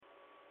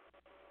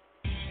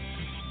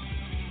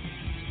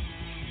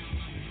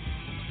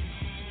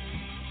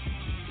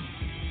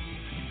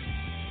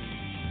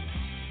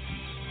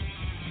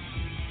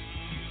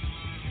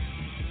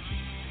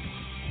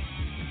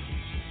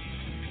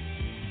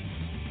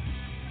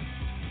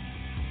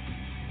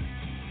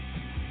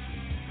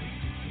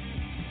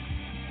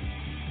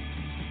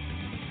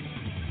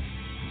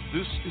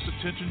This is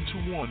Attention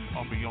to One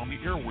on Beyond the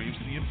Airwaves,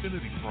 the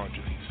Infinity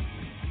Project.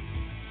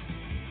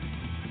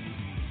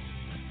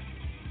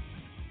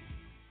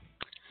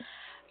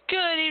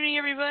 Good evening,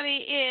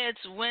 everybody. It's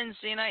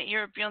Wednesday night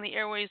here at Beyond the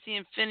Airwaves, the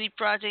Infinity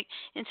Project.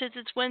 And since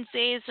it's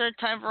Wednesday, it's our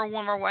time for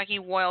one of our wacky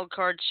wild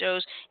card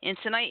shows. And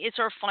tonight, it's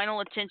our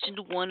final Attention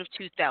to One of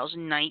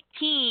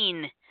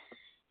 2019.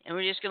 And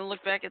we're just going to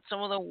look back at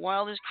some of the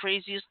wildest,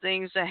 craziest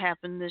things that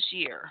happened this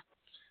year.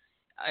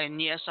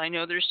 And yes, I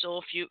know there's still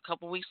a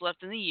couple weeks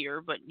left in the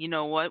year, but you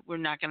know what? We're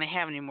not going to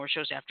have any more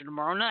shows after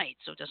tomorrow night,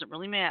 so it doesn't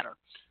really matter.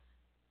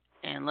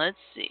 And let's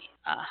see.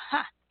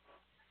 Aha.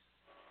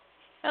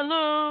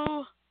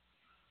 Hello.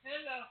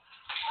 Hello.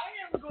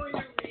 I am going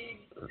to read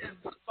and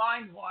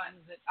find one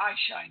that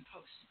iShine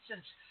posted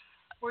since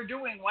we're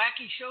doing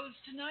wacky shows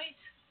tonight.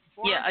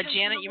 Yeah,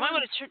 Janet, you might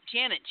want to turn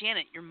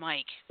Janet, your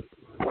mic.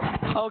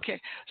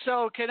 Okay.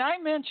 So can I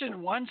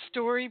mention one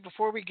story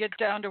before we get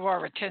down to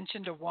our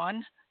Attention to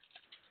One?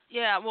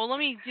 Yeah, well, let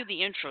me do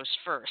the intros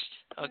first,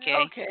 okay?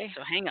 Okay.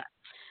 So hang on.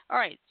 All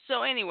right,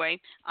 so anyway,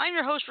 I'm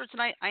your host for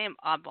tonight. I am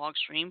Oddball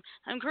Extreme.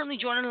 I'm currently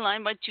joined on the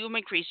line by two of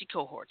my crazy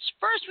cohorts.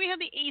 First, we have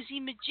the AZ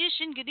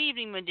Magician. Good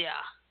evening, my dear.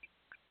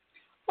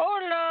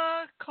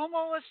 Hola,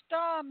 ¿cómo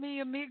está, mi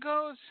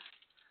amigos?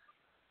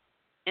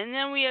 And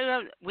then we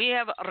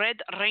have Red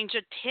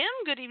Ranger Tim.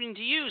 Good evening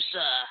to you,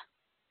 sir.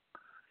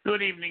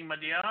 Good evening, my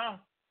dear.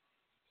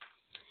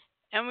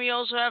 And we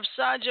also have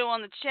Sajo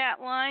on the chat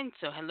line.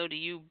 So hello to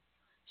you,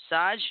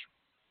 Saj.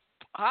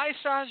 Hi,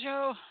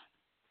 Sajo.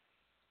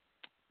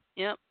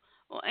 Yep.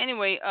 Well,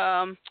 anyway,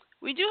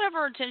 we do have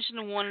our Attention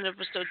to One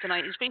episode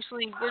tonight. It's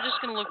basically, we're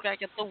just going to look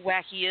back at the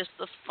wackiest,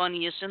 the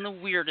funniest, and the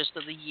weirdest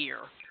of the year.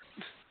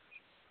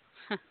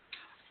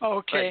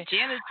 Okay.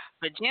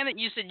 But Janet,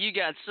 you said you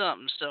got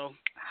something, so.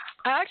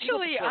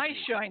 Actually,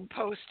 iShine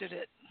posted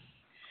it.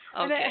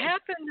 Okay. And it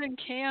happened in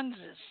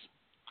Kansas.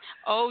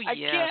 Oh,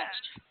 yes.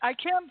 I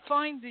can't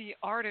find the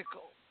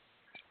article.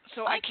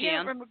 So I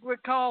can't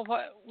recall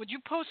what. Would you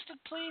post it,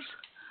 please?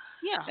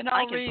 Yeah, and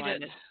I'll I can read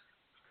find it.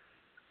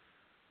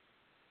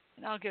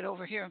 And I'll get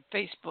over here on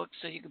Facebook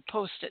so you can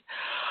post it.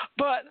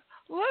 But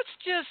let's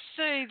just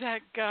say that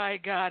guy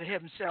got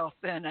himself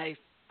in a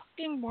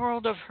fucking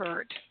world of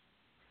hurt.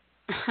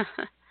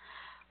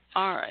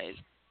 All right.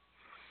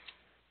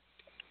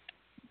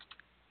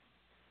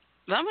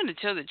 But I'm going to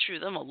tell the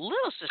truth. I'm a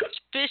little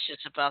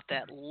suspicious about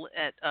that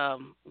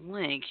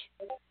link.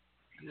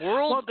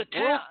 World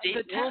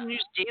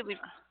News Daily.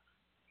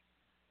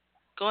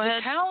 Go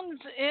ahead. The towns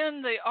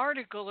in the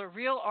article are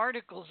real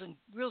articles and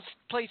real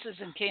places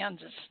in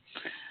Kansas.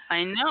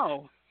 I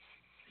know.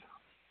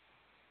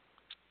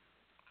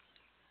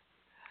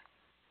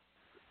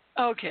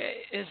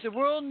 Okay, is the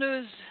World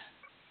News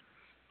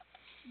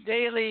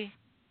Daily?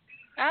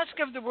 Ask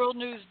of the World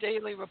News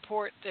Daily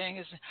report thing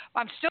is.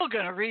 I'm still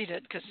going to read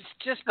it because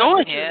it's just.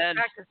 Go ahead. The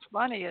fact it's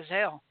funny as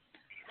hell.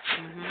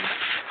 Mm-hmm.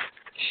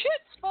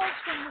 Shit falls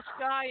from the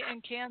sky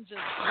in Kansas.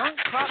 Drunk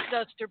crop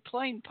duster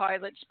plane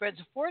pilot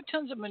spreads 4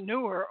 tons of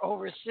manure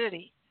over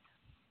city.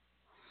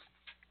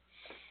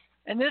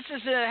 And this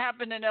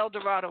happened in El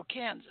Dorado,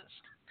 Kansas.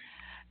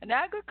 An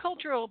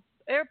agricultural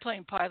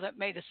airplane pilot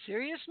made a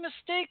serious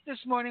mistake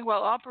this morning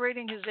while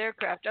operating his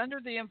aircraft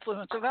under the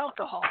influence of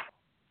alcohol,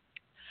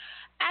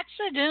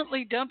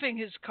 accidentally dumping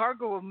his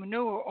cargo of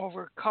manure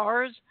over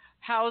cars,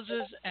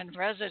 houses, and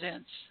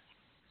residents.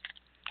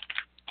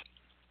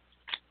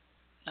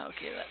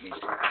 Okay, let me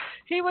see.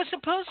 He was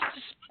supposed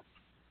to,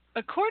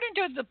 according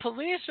to the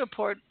police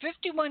report,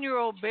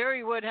 51-year-old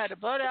Barry Wood had a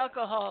blood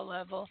alcohol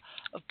level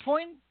of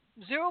 0.48%.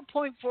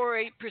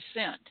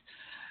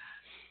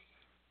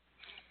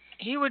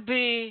 He would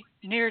be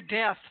near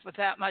death with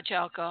that much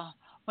alcohol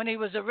when he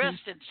was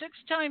arrested, 6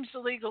 times the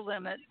legal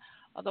limit,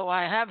 although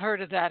I have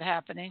heard of that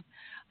happening,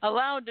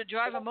 allowed to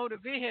drive a motor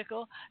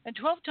vehicle, and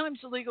 12 times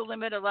the legal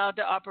limit allowed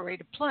to operate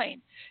a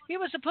plane. He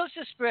was supposed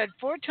to spread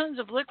 4 tons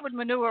of liquid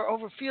manure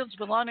over fields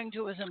belonging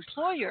to his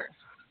employer.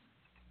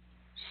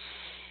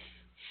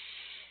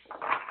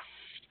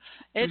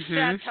 It's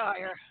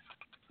satire.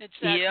 It's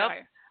satire.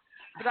 Yep.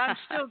 But I'm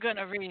still going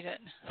to read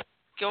it.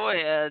 Go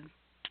ahead.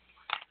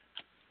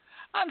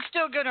 I'm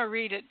still going to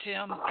read it,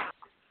 Tim.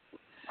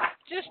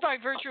 Just by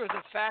virtue of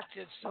the fact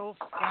it's so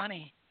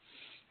funny.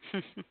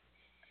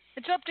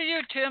 It's up to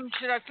you, Tim.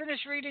 Should I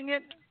finish reading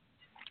it?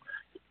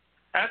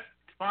 That's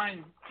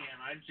fine,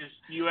 Jan.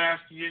 You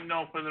asked, you didn't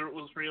know whether it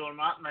was real or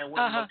not, and I went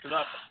and looked it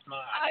up. It's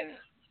not.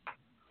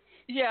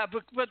 Yeah,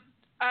 but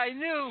I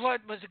knew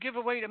what was a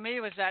giveaway to me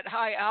was that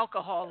high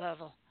alcohol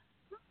level.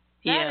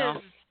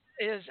 That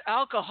is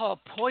alcohol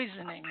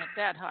poisoning at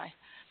that high.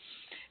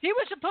 He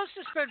was supposed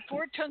to spread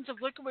 4 tons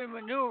of liquid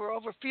manure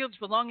over fields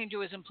belonging to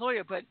his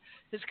employer, but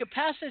his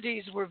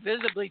capacities were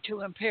visibly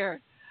too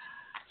impaired.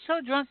 So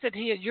drunk that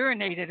he had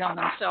urinated on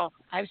himself.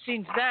 I've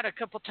seen that a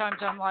couple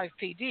times on live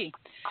PD.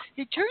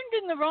 He turned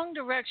in the wrong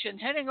direction,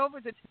 heading over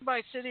the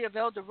nearby city of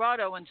El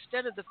Dorado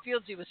instead of the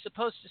fields he was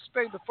supposed to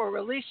spray before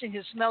releasing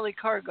his smelly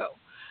cargo.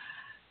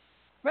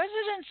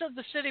 Residents of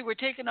the city were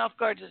taken off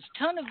guard as a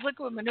ton of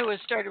liquid manure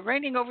started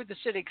raining over the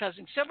city,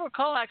 causing several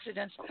car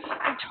accidents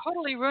and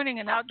totally ruining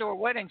an outdoor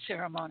wedding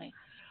ceremony.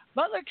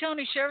 Butler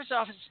County Sheriff's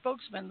Office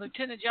spokesman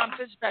Lieutenant John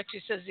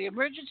Fitzpatrick says the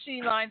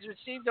emergency lines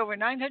received over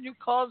 900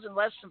 calls in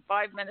less than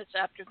 5 minutes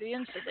after the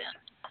incident.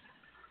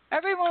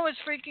 Everyone was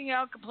freaking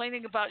out,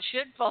 complaining about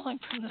shit falling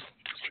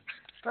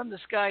from the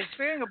skies,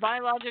 fearing a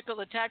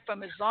biological attack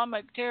from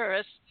Islamic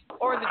terrorists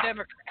or the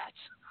Democrats.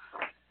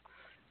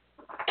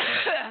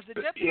 The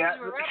deputies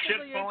were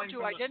rapidly able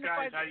to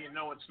identify. How you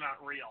know it's not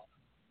real?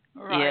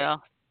 Right. Yeah.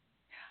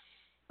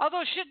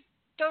 Although shit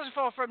does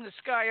fall from the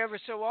sky ever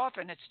so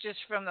often, it's just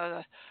from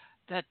the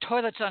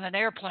toilets on an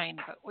airplane.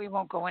 But we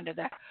won't go into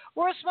that.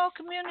 We're a small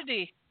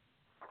community.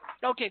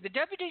 Okay, the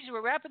deputies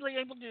were rapidly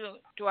able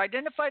to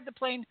identify the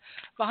plane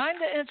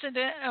behind the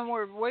incident and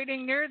were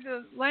waiting near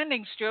the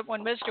landing strip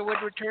when Mr.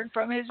 Wood returned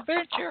from his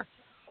venture.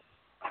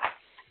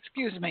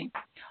 Excuse me.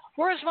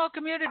 We're a small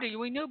community.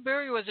 We knew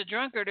Barry was a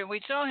drunkard, and we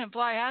saw him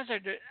fly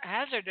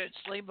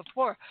hazardously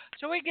before,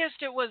 so we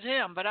guessed it was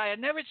him, but I had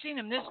never seen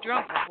him this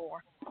drunk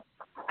before.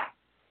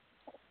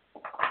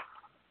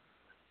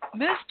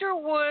 Mr.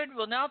 Wood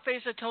will now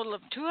face a total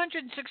of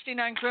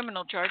 269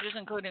 criminal charges,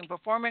 including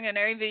performing an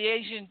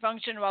aviation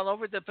function while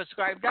over the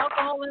prescribed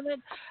alcohol limit,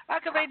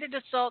 aggravated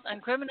assault,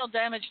 and criminal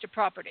damage to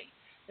property.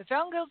 If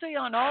found guilty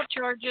on all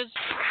charges,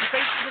 he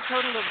faces a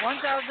total of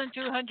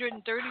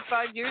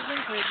 1,235 years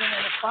in prison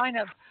and a fine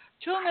of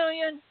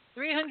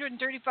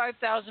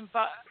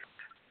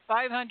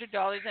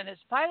 $2,335,500, and his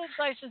pilot's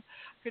license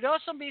could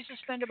also be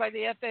suspended by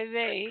the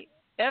FAA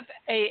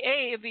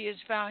if he is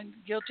found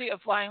guilty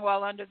of flying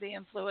while under the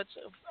influence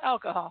of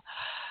alcohol.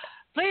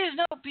 Please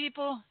note,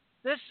 people,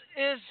 this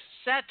is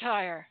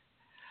satire.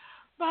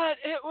 But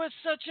it was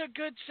such a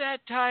good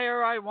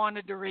satire, I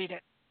wanted to read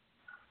it.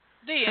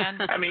 The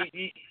end.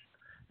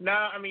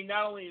 Not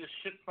only is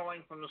shit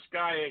falling from the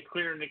sky a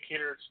clear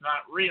indicator it's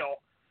not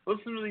real,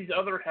 listen to these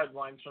other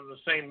headlines from the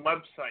same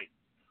website.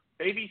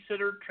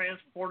 Babysitter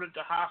transported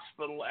to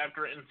hospital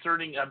after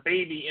inserting a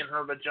baby in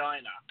her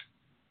vagina.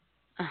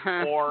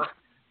 Or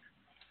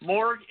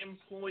morgue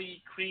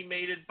employee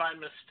cremated by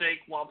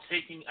mistake while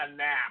taking a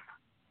nap.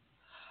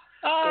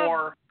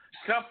 Or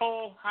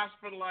couple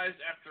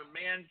hospitalized after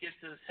man gets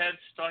his head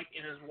stuck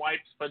in his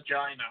wife's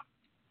vagina.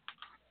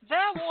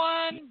 That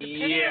one,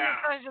 depending on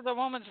the size of the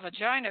woman's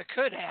vagina,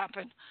 could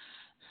happen.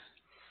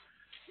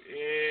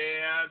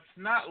 Yeah, it's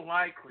not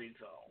likely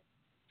though.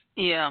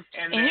 Yeah,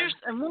 and here's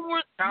one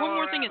more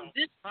thing. In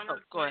this,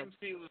 go ahead.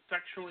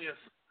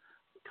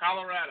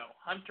 Colorado.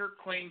 Hunter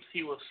claims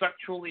he was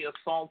sexually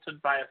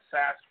assaulted by a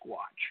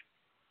Sasquatch.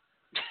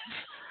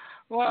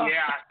 Well,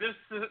 yeah, this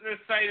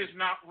site is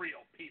not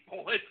real,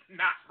 people. It's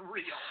not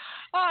real.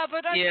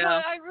 But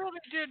I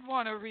really did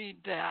want to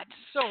read that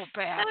so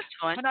bad. That's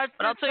fine.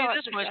 But I'll tell you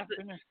this much.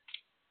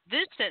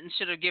 This sentence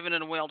should have given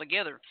it away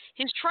altogether.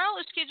 His trial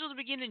is scheduled to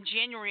begin in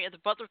January at the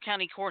Butler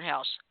County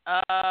Courthouse.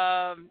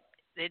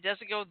 It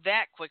doesn't go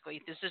that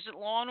quickly. This isn't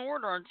Law and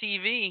Order on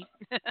TV.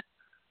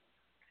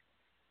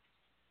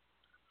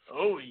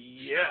 Oh,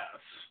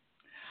 yes.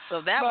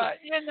 So that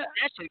should have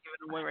given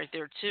it away right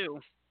there,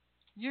 too.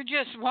 You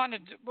just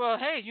wanted,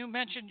 hey, you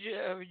mentioned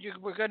you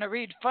were going to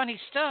read funny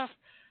stuff.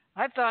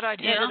 I thought I'd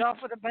hit it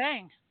off with a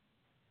bang.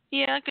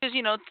 Yeah, because,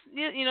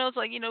 it's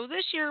like,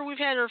 this year we've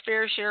had our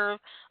fair share of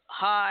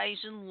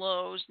highs and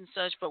lows and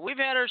such, but we've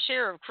had our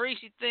share of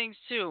crazy things,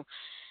 too.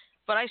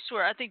 But I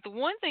swear, I think the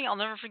one thing I'll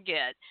never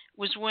forget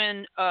was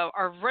when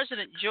our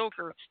resident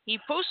Joker, he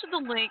posted the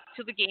link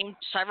to the game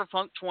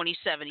Cyberpunk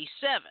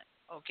 2077,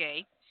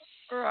 okay?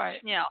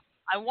 Right. Now,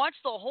 I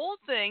watched the whole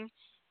thing,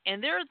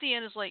 and there at the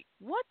end is like,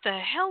 what the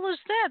hell is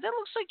that? That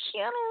looks like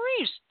Keanu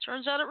Reeves.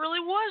 Turns out it really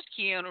was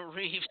Keanu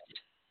Reeves.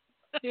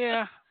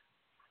 Yeah.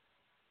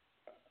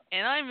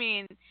 And I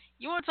mean,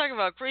 you want to talk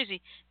about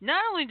crazy?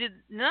 Not only did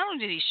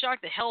he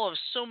shock the hell out of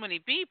so many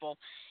people,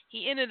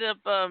 he ended up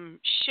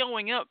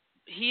showing up.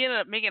 He ended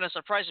up making a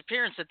surprise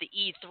appearance at the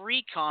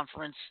E3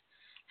 conference.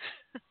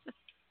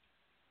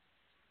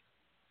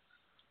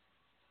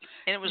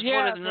 And it was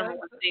voted the number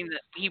one thing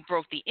that he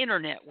broke the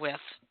internet with.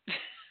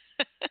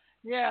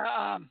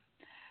 Yeah,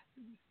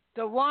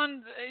 the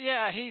one,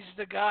 he's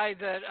the guy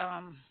that,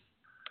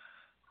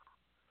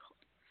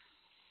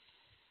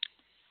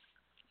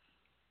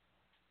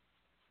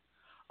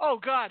 oh,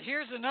 God,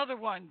 here's another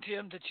one,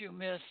 Tim, that you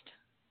missed.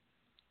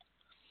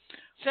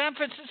 San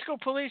Francisco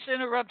police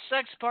interrupt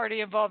sex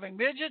party involving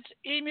midgets,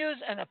 emus,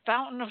 and a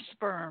fountain of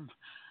sperm.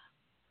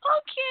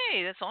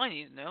 Okay, that's all I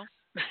need to know.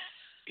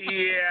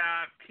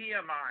 Yeah,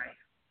 TMI.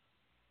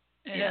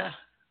 Yeah.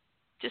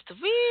 Just a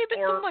wee bit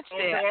too much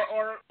there.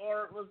 Or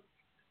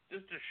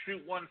just to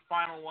shoot one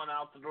final one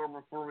out the door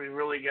before we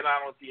really get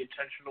on with the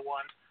attention to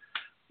one.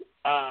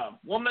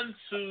 Woman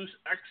sues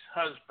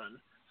ex-husband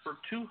for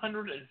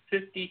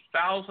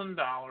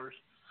 $250,000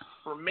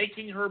 for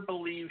making her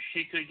believe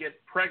she could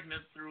get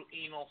pregnant through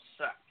anal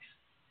sex.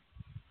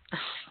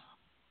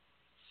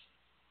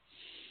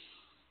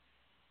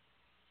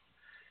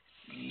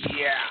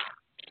 Yeah.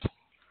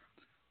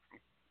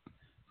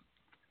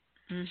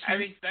 I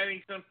think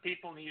some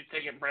people need to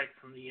take a break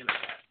from the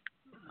internet.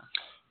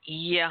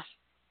 Yeah.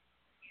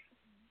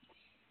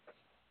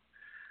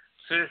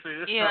 Seriously,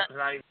 this stuff is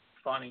not even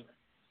funny.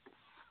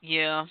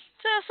 Yeah.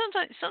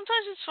 Sometimes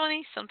it's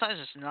funny, sometimes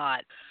it's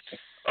not.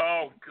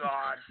 Oh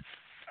God,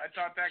 I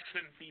thought that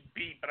couldn't be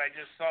beat, but I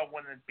just saw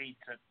one that beats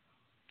it.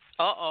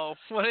 Uh-oh.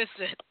 What is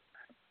it?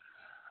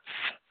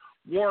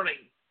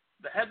 Warning.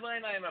 The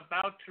headline I am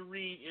about to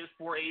read is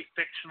for a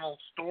fictional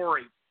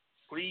story.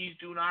 Please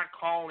do not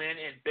call in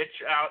and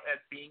bitch out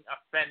at being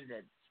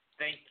offended.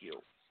 Thank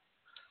you.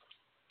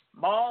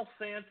 Mall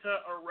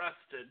Santa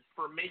arrested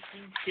for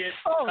making kids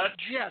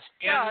touch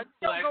and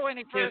don't go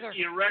any further.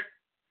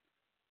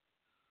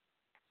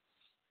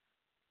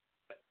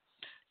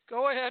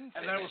 Go ahead and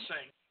finish. As I was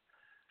saying,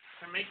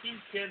 for making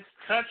kids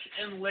touch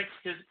and lick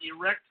his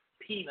erect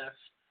penis,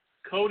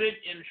 coated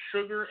in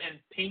sugar and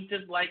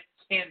painted like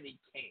candy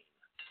cane.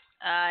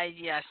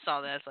 Yeah, I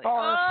saw that. It's like,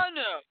 Barf. oh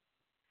no.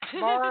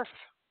 Barf.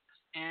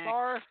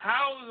 Barf.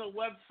 How is a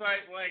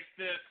website like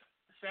this,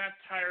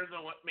 satire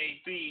though it may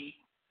be,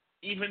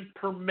 even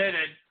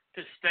permitted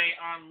to stay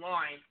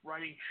online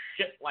writing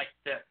shit like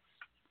this?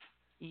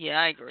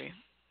 Yeah, I agree.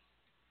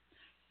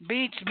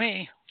 Beats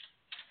me.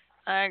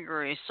 I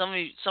agree.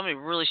 Somebody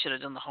really should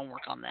have done the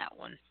homework on that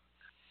one.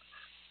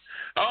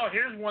 Oh,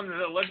 here's one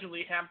that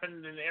allegedly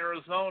happened in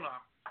Arizona.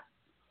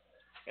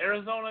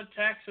 Arizona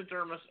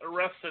taxidermist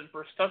arrested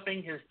for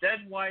stuffing his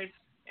dead wife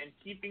and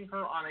keeping her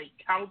on a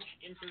couch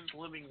in his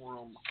living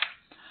room.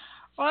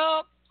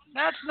 Well,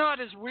 that's not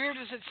as weird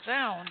as it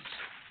sounds.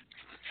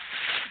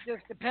 It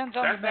just depends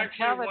on the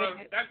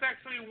mentality. That's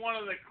actually one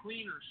of the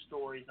cleaner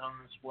stories on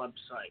this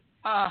website.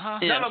 Uh-huh.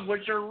 None of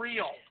which are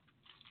real.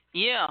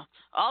 Yeah,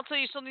 I'll tell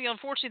you something.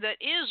 Unfortunately, that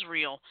is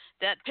real.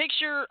 That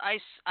picture I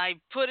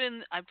put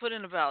in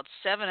about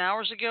 7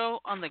 hours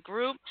ago on the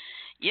group.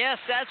 Yes,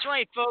 that's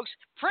right, folks.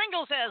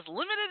 Pringles has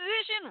limited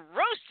edition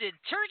roasted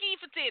turkey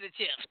potato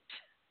chips.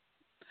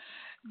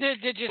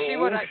 Did you see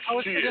what I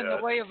posted in the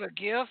way of a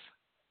GIF?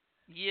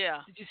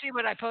 Yeah. Did you see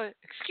what I put?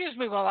 Excuse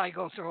me while I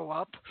go throw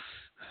up.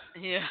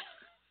 Yeah.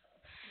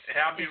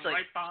 I'll be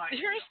right behind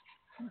you.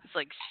 It's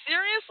like,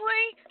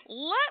 seriously?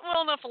 Let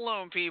well enough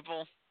alone,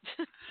 people.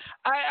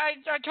 I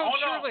told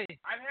Shirley. No.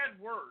 I've had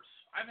worse.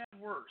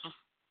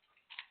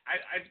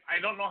 I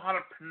don't know how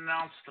to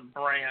pronounce the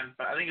brand,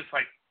 but I think it's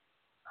like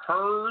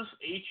Hers,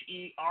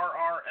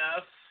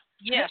 Herrs.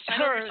 Yes, I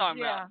know what you're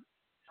talking about.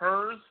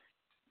 Hers.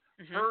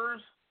 Mm-hmm.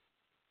 Hers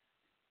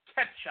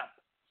ketchup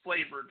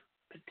flavored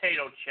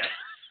potato chips.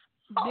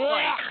 Oh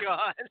my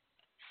God.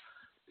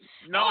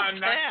 No, I'm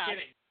not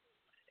kidding.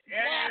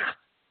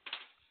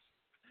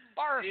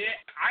 Barf. Yeah,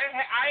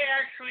 I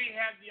actually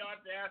had the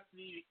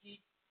audacity to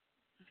eat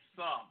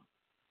some.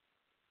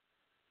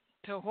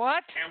 To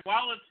what? And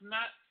while it's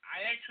not,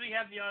 I actually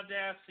had the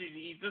audacity to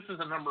eat. This is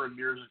a number of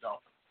years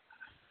ago.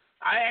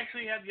 I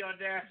actually had the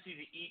audacity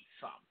to eat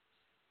some.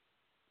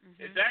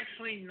 Mm-hmm. It's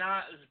actually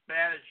not as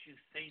bad as you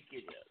think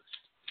it is.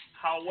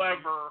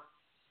 However,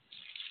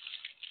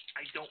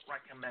 I don't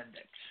recommend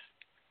it.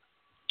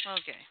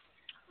 Okay.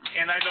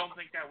 And I don't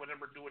think I would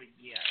ever do it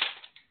again.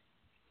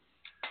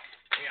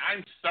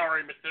 I'm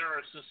sorry, but there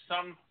are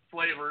some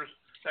flavors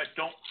that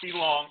don't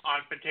belong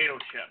on potato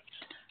chips.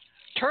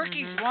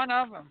 Turkey's one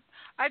of them.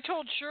 I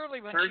told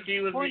Shirley when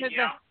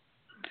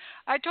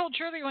I told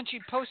Shirley when she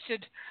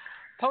posted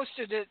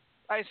it.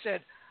 I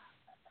said,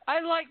 I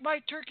like my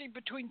turkey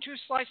between two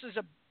slices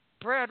of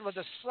bread with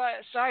a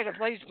side of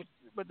Lay's.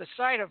 With the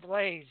side of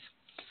Lay's.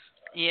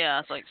 Yeah,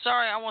 it's like,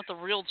 sorry, I want the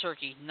real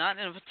turkey, not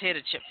in a potato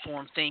chip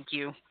form. Thank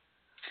you.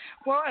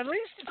 Well, at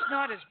least it's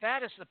not as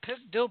bad as the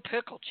dill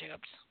pickle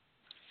chips.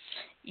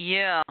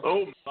 Yeah.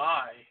 Oh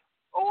my.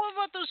 Oh, what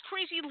about those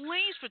crazy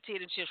Lay's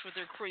potato chips with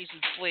their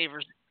crazy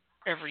flavors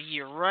every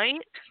year,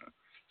 right?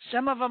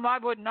 Some of them I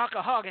would knock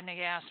a hog in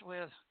the ass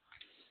with.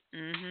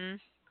 Mm-hmm.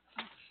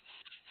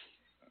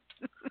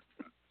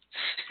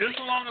 Just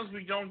as long as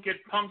we don't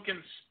get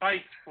pumpkin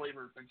spice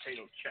flavored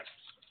potato chips.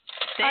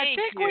 I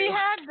think we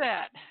had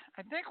that.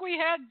 I think we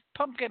had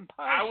pumpkin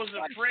pie. I was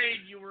afraid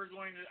you were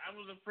going to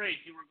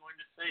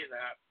say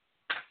that.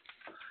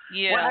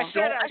 Yeah. Well, I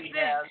said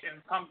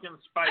in pumpkin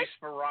spice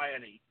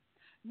variety.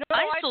 No,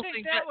 I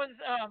think that was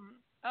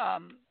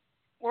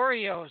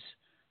Oreos,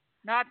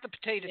 not the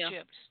potato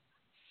chips.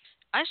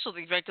 I still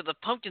think back to the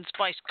pumpkin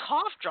spice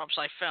cough drops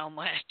I found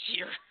last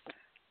year.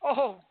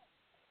 Oh.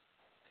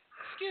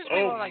 Excuse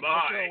me while I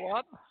throw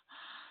up.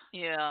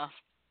 Yeah.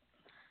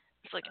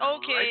 It's like,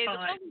 okay, the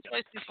pumpkin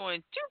spice is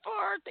going too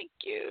far. Thank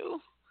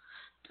you.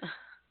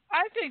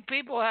 I think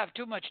people have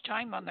too much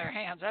time on their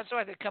hands. That's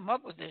why they come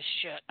up with this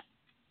shit.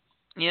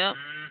 Yep.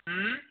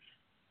 Mm-hmm.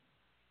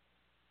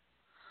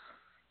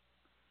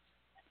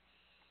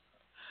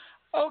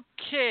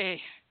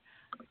 Okay.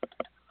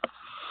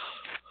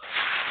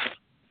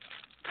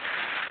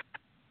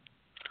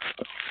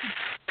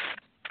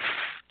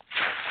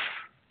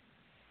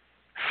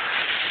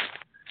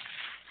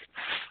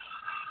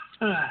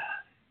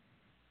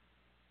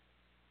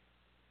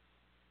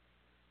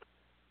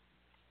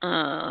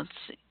 Let's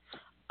see.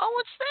 Oh,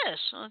 what's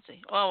this? let's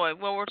see. Oh wait,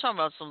 well we're talking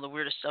about some of the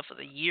weirdest stuff of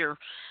the year.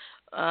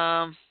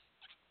 Um,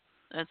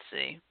 let's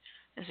see.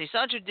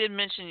 Sancho did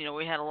mention,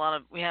 we had a lot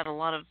of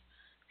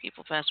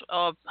people pass.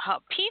 Oh,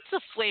 pizza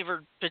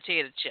flavored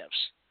potato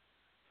chips.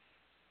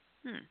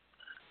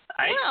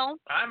 Well,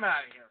 I'm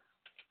out of here.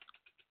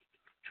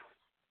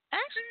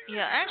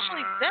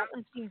 Actually,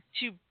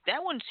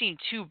 that one seemed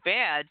too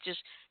bad. Just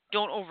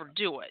don't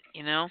overdo it,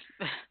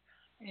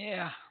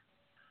 Yeah.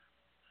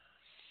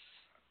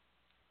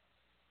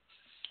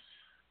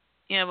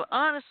 Yeah, but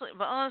honestly,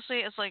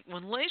 it's like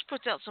when Lay's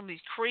puts out some of these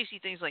crazy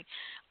things like,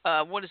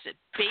 what is it,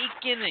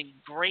 bacon and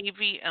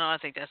gravy? And I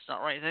think that's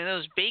not right. I think that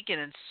was bacon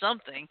and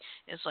something.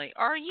 It's like,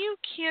 are you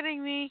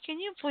kidding me? Can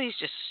you please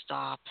just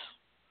stop?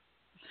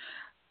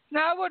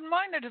 Now, I wouldn't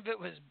mind it if it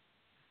was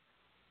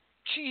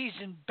cheese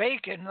and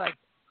bacon, like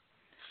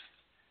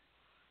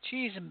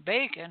cheese and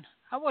bacon.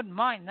 I wouldn't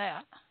mind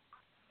that.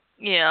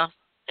 Yeah,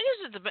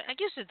 I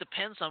guess it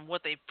depends on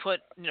what they put,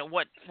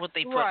 what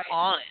they put Right.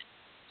 on it.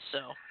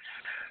 So.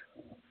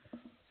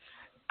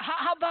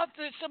 How about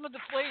some of the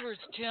flavors,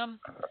 Tim?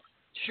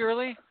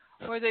 Shirley,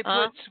 where they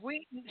put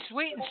sweet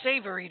and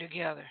savory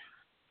together.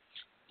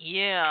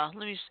 Yeah,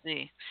 let me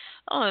see.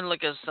 Oh, and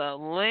look at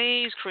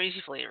Lay's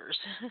Crazy Flavors.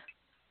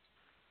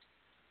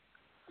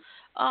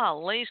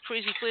 Lay's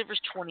Crazy Flavors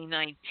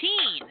 2019.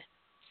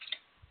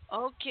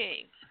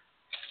 Okay.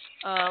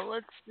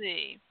 Let's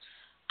see.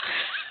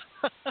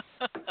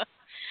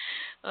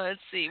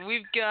 Let's see.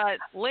 We've got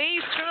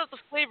Lay's Turn Up the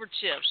Flavor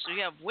Chips. So we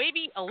have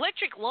wavy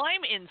electric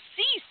lime and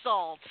sea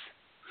salt.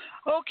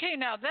 Okay,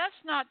 now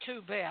that's not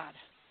too bad.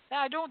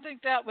 I don't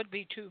think that would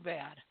be too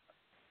bad.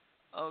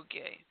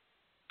 Okay.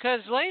 Because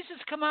Lay's has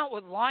come out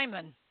with lime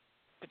and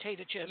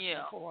potato chips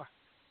before.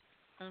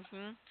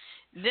 Mhm.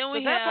 Then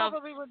we that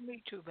probably wouldn't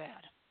be too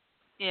bad.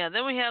 Yeah.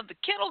 Then we have the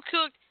kettle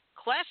cooked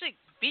classic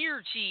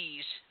beer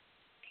cheese.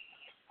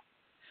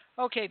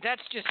 Okay,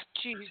 that's just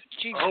cheese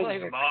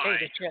flavored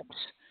potato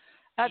chips.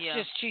 That's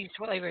just cheese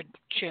flavored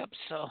chips.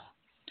 So.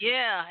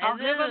 Yeah, I'll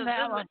give them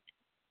that one.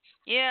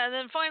 Yeah, and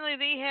then finally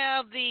they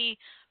have the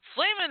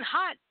Flamin'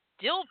 Hot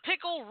Dill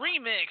Pickle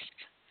Remix.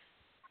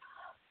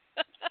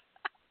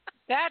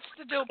 That's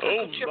the dill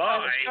pickle chip I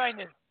was trying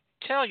to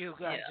tell you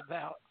guys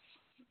about.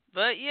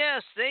 But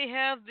yes, they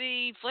have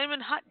the Flamin'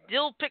 Hot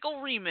Dill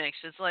Pickle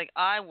Remix. It's like,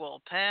 I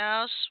will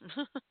pass.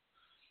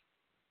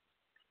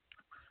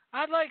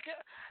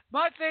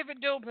 My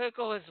favorite dill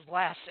pickle is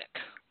Vlasic.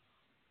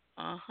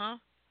 Uh-huh.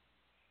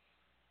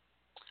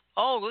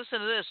 Oh, listen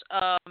to this.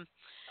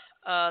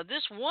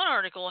 This one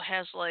article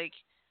has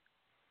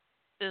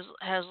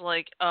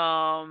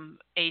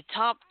a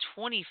top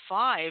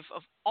 25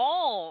 of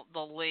all the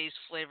Lay's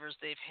flavors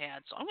they've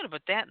had. So I'm going to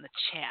put that in the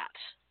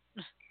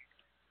chat.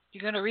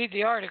 You're going to read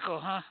the article,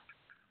 huh?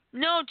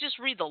 No, just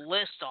read the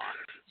list off.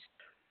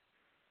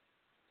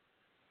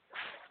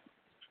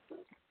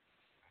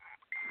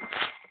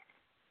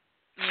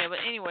 Yeah, but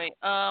anyway,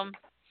 all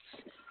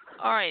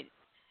right.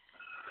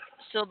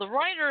 So the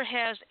writer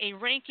has a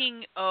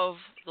ranking of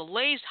the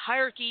Lay's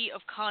hierarchy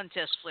of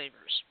contest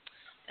flavors.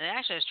 And it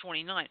actually has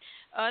 29.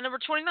 Number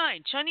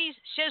 29, Chinese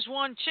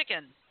Szechuan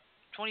Chicken,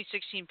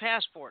 2016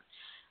 Passport.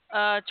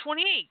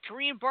 28,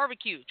 Korean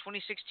Barbecue,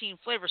 2016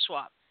 Flavor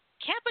Swap.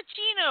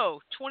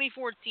 Cappuccino,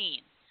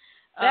 2014.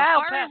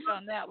 I'll pass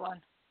on that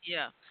one.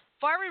 Yeah.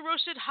 Fiery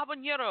Roasted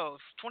Habanero,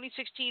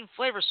 2016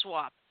 Flavor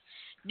Swap.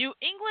 New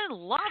England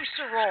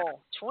Lobster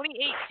Roll,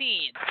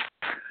 2018.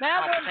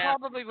 That one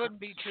probably wouldn't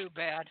be too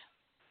bad.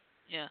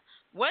 Yeah.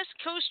 West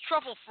Coast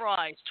Truffle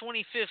Fries,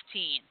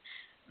 2015.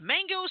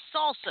 Mango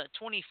Salsa,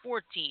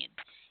 2014.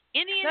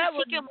 Indian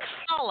Tikka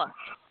Masala.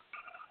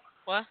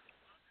 What?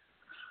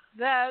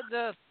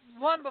 The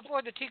one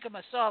before the tikka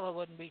masala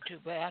wouldn't be too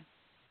bad.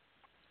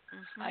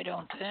 Mm-hmm. I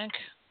don't think.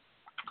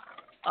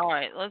 All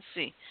right, let's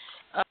see.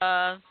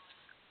 The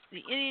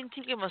Indian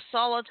Tikka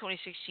Masala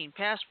 2016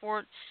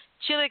 Passport.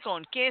 Chile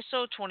con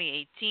Queso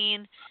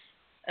 2018.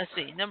 Let's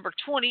see. Number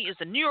 20 is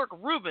the New York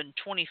Reuben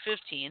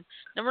 2015.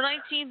 Number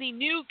 19, the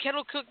new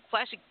Kettle Cooked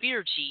Classic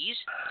Beer Cheese.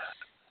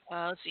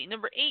 Let's see.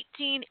 Number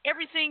 18,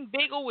 Everything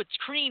Bagel with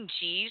Cream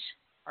Cheese.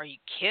 Are you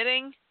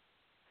kidding?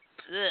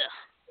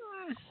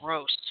 Ugh.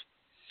 Gross.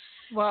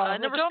 Well,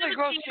 it's only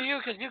gross to you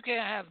because you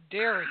can't have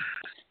dairy.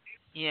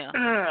 Yeah.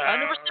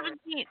 Number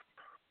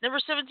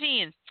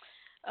 17,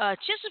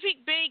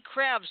 Chesapeake Bay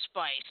Crab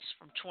Spice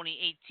from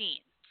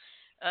 2018.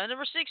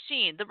 Number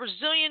 16, the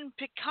Brazilian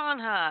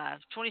Picanha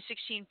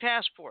 2016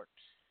 Passport.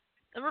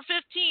 Number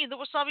 15, the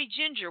Wasabi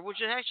Ginger,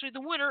 which is actually the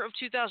winner of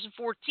 2014.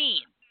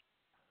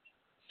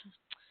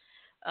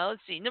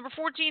 Let's see. Number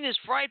 14 is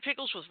Fried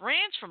Pickles with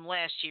Ranch from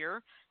last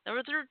year.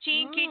 Number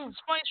 13, Cajun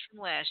Spice from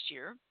last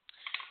year.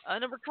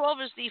 Number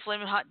 12 is the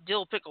Flamin' Hot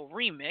Dill Pickle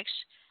Remix.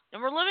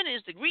 Number 11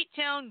 is the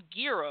Greektown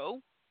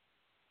Gyro.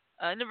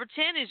 Number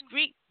 10 is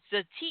Greek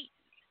Tzatziki,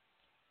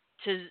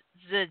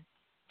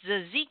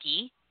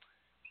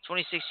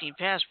 2016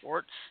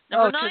 Passport.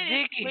 Number 9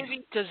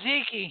 is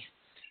Tzatziki.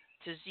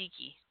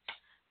 Tzatziki.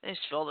 They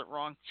spelled it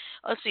wrong.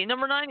 Let's see.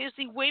 Number 9 is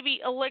the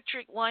Wavy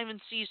Electric Lime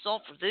and Sea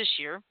Salt for this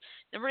year.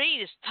 Number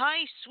 8 is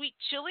Thai Sweet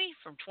Chili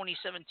from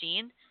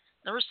 2017.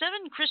 Number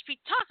 7, Crispy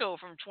Taco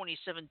from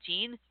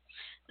 2017.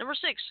 Number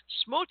 6,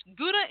 Smoked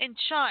Gouda and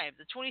Chive,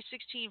 the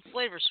 2016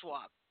 flavor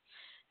swap.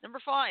 Number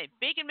 5,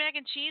 Bacon Mac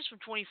and Cheese from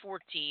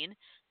 2014.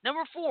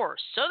 Number 4,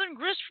 Southern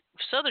Grisket.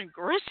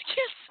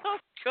 Oh,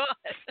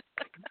 God.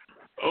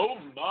 Oh,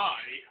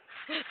 my.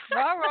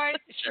 All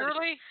right,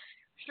 Shirley.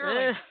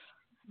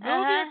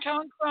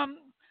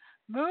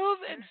 Move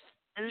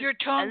your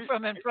tongue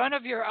from in front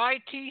of your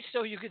IT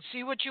so you can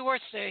see what you are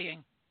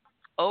saying.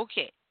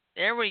 Okay,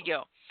 there we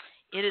go.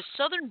 It is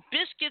Southern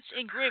Biscuits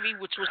and Gravy,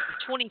 which was the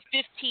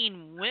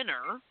 2015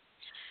 winner.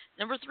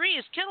 Number 3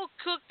 is Kettle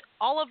Cooked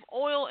Olive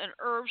Oil and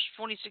Herbs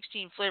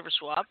 2016 flavor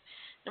swap.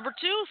 Number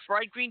 2,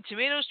 Fried Green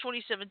Tomatoes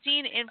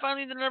 2017. And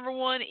finally, the number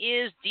 1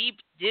 is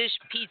Deep Dish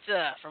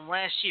Pizza from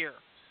last year.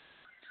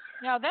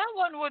 Now, that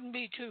one wouldn't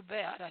be too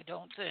bad, I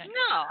don't think.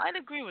 No, I'd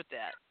agree with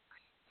that.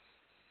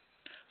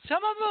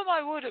 Some of them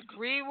I would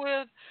agree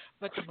with,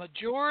 but the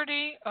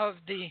majority of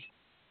them,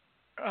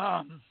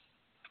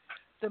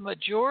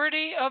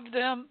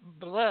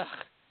 blech.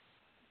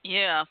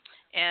 Yeah,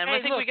 and hey,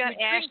 I think look, we got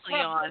Ashley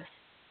on.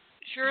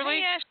 Shirley?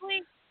 Hey,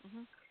 Ashley.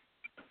 Mm-hmm.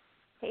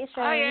 Hey,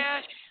 Shirley. Hi,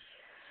 Ash.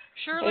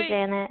 Shirley. Hey,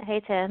 Janet. Hey,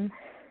 Tim.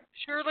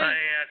 Shirley. Hi,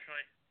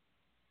 Ashley.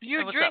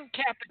 You drink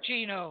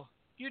cappuccino.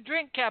 You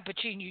drink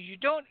cappuccino. You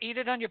don't eat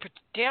it on your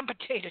damn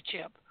potato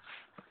chip.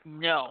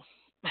 No.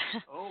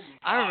 Oh,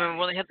 I remember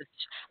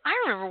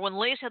when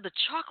Lay's had the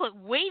chocolate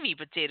wavy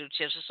potato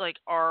chips. It's like,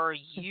 are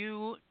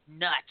you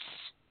nuts?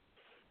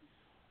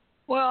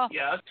 Well,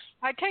 yes.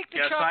 I take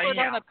the chocolate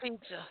on a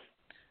pizza.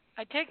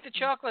 I take the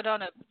chocolate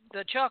on a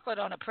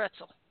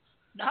pretzel,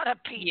 not a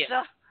pizza.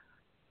 Yeah.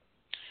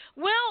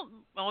 Well,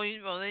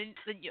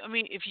 I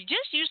mean, if you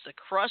just use the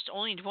crust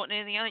only to put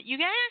anything on it, you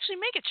can actually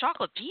make a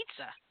chocolate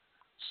pizza.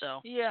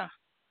 So. Yeah.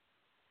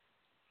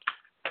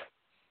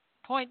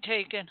 Point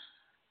taken.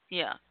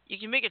 Yeah, you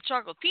can make a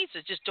chocolate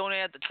pizza, just don't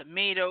add the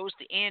tomatoes,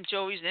 the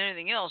anchovies, and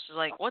anything else. It's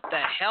like, what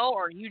the hell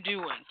are you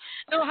doing?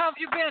 So how have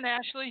you been,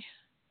 Ashley?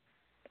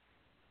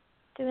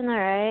 Doing all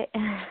right.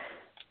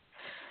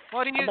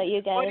 What do you, How about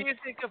you guys? What do you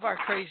think of our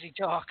crazy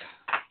talk?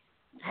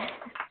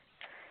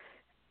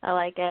 I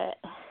like it.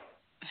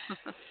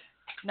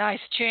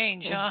 Nice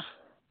change, huh?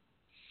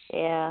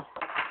 Yeah.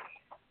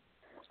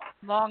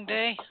 Long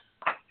day?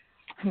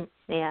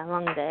 Yeah,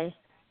 long day.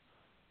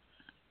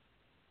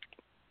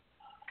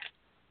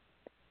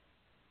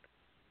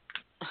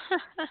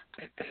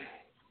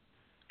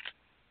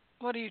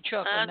 What are you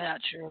chuckling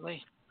at,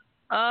 Shirley?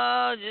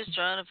 Oh, just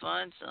trying to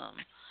find some.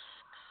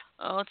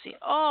 Oh, let's see.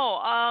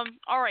 Oh,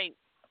 all right.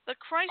 The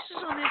crisis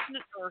on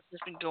Infinite Earth has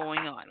been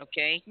going on.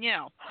 Okay,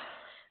 now,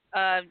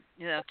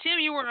 Tim,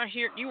 you were not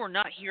here. You were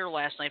not here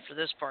last night for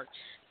this part,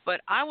 but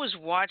I was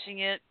watching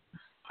it.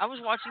 I was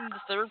watching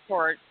the third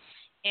part,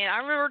 and I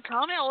remember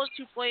Tom Ellis,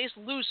 who plays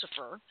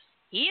Lucifer.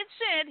 He had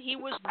said he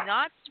was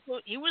not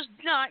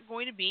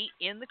going to be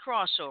in the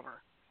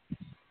crossover.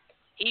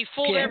 He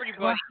fooled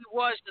everybody. He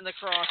was in the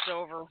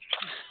crossover.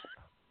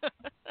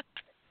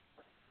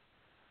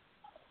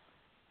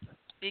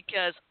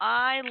 Because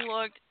I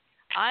looked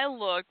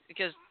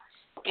because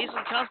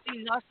basically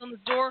Constantine knocks on the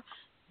door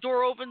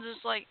opens,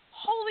 it's like,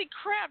 holy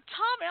crap,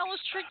 Tom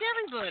Ellis tricked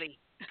everybody.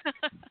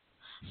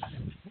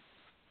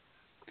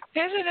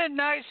 Isn't it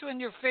nice when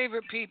your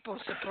favorite people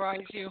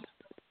surprise you?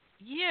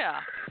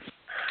 Yeah.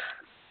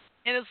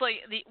 And it's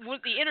like the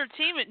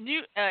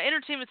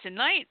Entertainment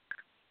Tonight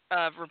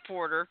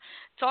reporter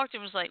talked to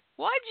him, was like,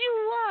 why'd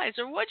you lie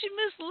or why'd you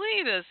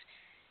mislead us?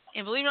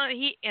 And believe it or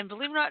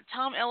not,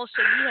 Tom Ellis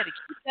said he had to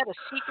keep that a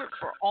secret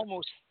for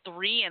almost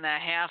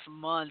 3.5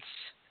 months.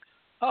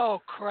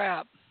 Oh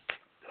crap.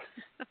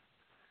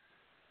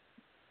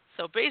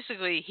 So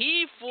basically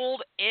he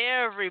fooled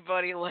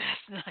everybody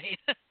last night.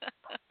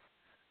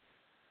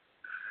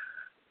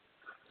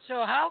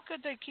 So how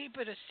could they keep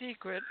it a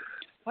secret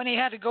when he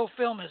had to go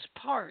film his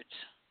parts?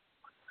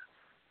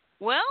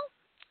 Well,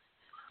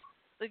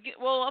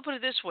 I'll put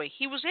it this way.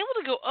 He was able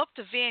to go up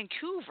to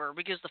Vancouver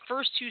because the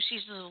first 2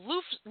 seasons of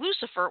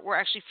Lucifer were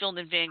actually filmed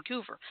in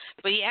Vancouver.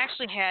 But he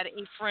actually had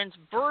a friend's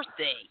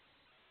birthday,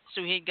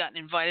 so he had gotten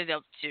invited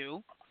up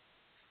to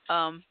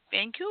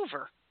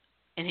Vancouver.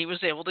 And he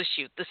was able to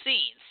shoot the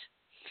scenes.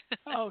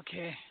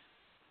 Okay.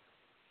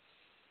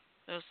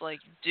 It was like,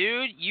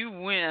 dude, you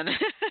win.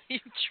 You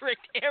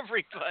tricked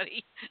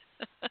everybody.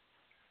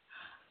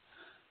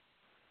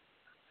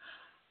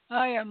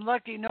 I am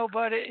lucky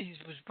nobody. He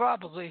was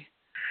probably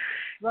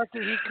lucky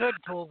he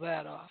could pull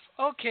that off.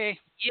 Okay.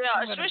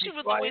 Yeah, especially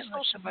with the way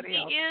social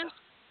media is.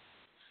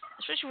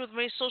 Especially with the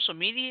way social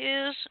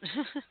media is.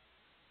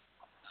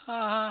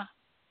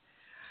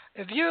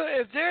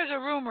 If there's a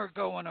rumor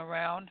going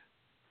around,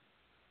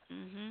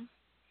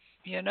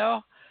 you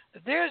know,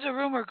 if there's a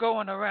rumor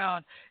going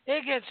around,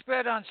 it gets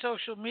spread on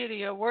social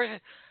media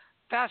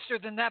faster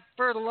than that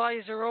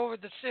fertilizer over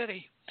the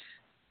city.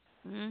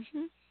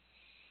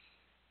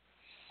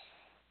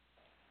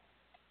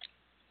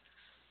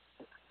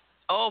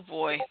 Oh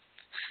boy.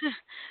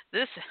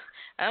 this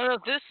I don't know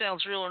if this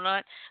sounds real or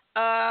not.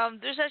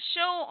 There's that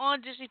show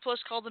on Disney Plus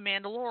called The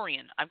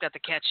Mandalorian. I've got to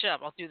catch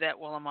up. I'll do that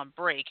while I'm on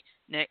break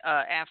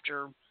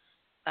after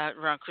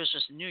around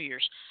Christmas and New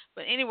Year's.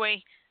 But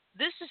anyway,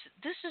 this is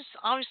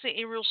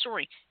obviously a real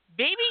story.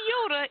 Baby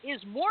Yoda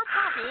is more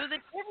popular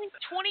than every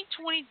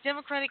 2020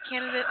 Democratic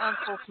candidate on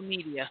social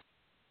media.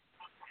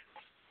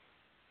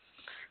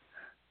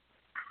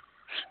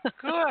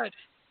 Good.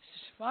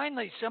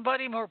 Finally,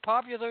 somebody more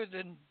popular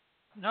than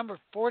number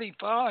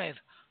 45.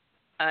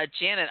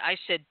 Janet, I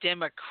said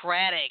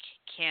Democratic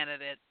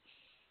candidate.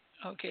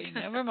 Okay,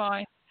 never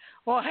mind.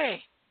 Well,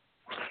 hey,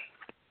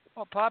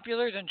 more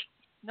popular than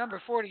number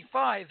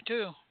 45,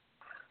 too.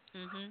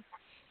 Mhm.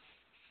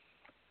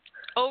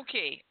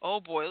 Okay. Oh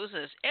boy, listen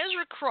to this.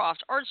 Ezra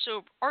Croft, art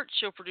show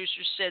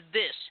producer, said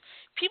this: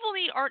 people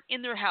need art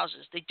in their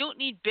houses. They don't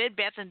need Bed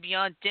Bath and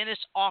Beyond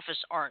dentist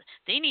office art.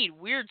 They need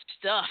weird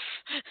stuff.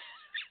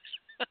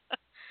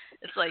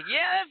 It's like,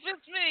 yeah, that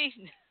fits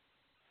me.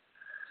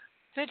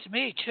 Fits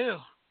me,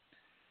 too.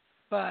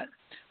 But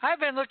I've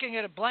been looking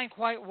at a blank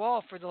white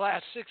wall for the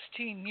last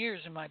 16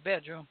 years in my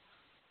bedroom.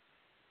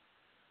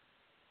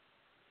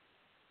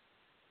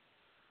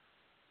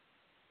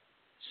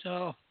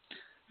 So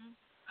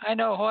I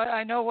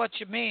know what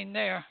you mean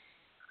there.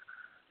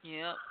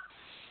 Yep.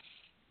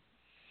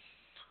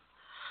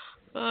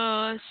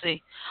 Let's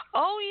see.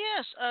 Oh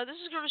yes, this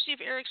is courtesy of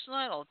Eric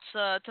Snidel.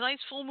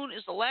 Tonight's full moon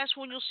is the last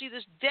one you'll see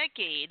this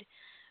decade.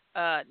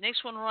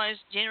 Next one rise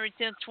January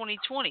 10th,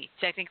 2020.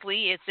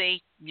 Technically, it's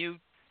a new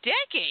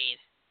decade.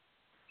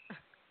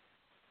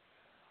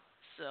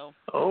 So.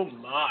 Oh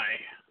my.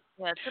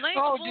 Yeah, tonight's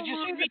Oh, full did you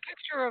moon. see the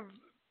picture of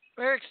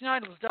Eric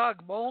Snidel's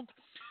dog Bolt?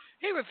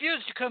 He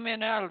refused to come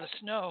in out of the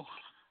snow.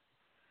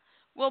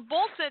 Well,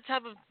 Bolt's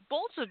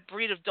a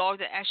breed of dog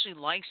that actually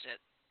likes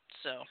it.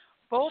 So.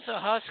 Bolt's a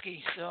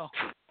husky, so.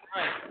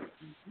 Right.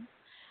 Mm-hmm.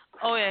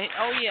 Oh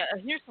yeah.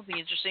 Here's something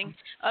interesting.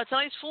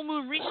 Tonight's full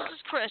moon reaches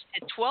its crest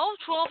at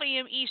 12:12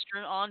 a.m.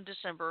 Eastern on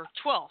December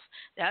 12th.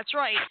 That's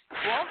right,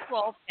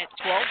 12:12 at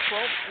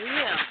 12:12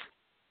 a.m.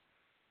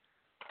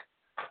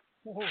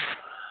 Oh,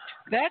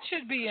 that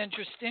should be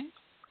interesting.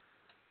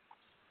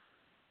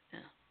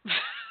 Yeah.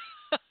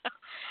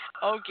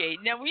 Okay,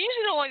 now we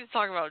usually don't like to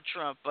talk about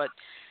Trump, but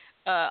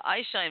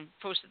Einstein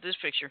posted this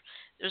picture.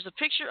 There's a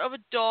picture of a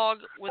dog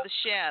with a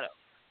shadow.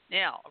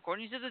 Now,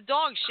 according to the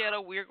dog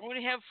shadow, we are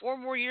going to have 4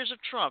 more years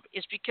of Trump.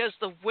 It's because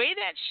the way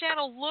that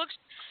shadow looks,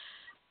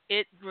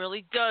 it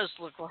really does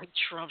look like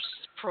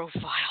Trump's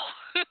profile.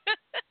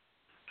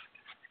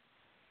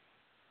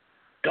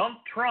 Dump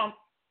Trump.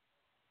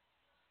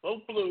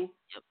 Vote blue.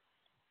 Yep.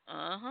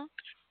 Uh-huh.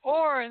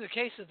 Or, in the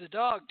case of the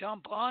dog,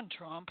 dump on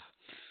Trump.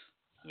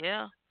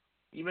 Yeah.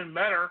 Even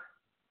better.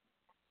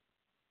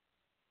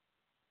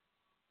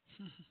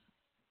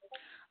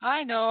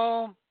 I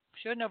know.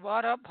 Shouldn't have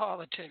brought up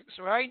politics,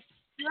 right?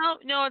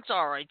 No, it's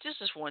all right. Just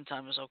this one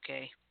time is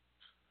okay.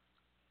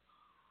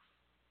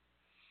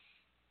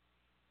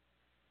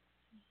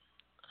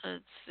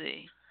 Let's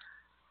see.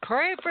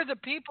 Pray for the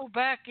people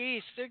back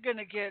east. They're going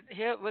to get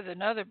hit with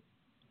another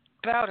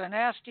bout of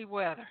nasty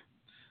weather.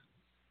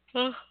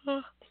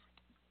 Uh-huh.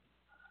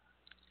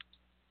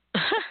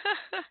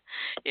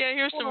 Yeah,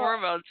 here's some more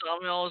about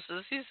Tom Ellis.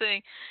 He's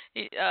saying,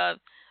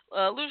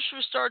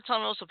 Lucifer star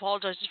Tom Ellis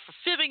apologizes for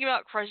fibbing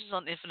about Crisis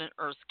on Infinite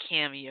Earth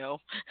cameo.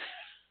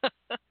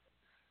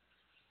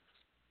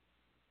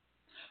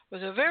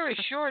 With a very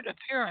short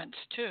appearance,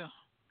 too.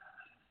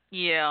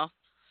 Yeah.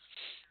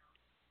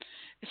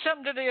 It's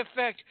something to the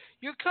effect,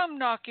 you come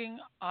knocking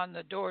on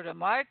the door to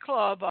my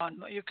club,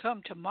 you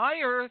come to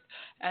my earth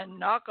and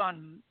knock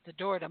on the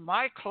door to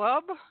my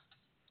club?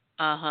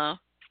 Uh-huh.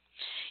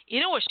 You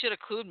know what should have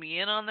clued me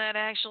in on that,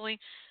 actually?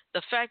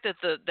 The fact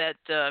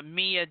that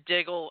Mia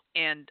Diggle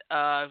and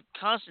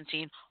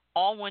Constantine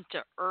all went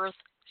to Earth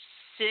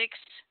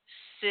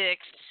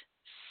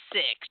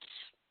 666.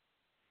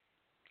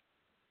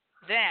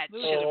 That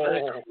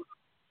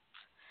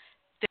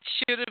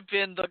should have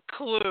been the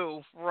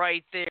clue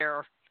right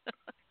there.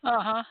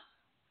 Uh-huh.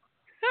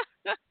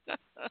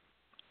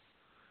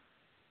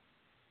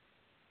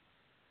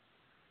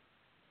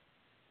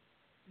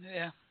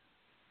 Yeah.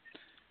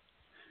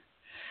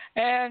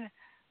 And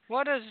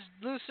what does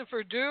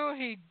Lucifer do?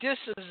 He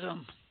disses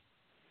them.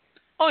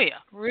 Oh, yeah.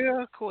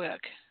 Real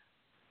quick.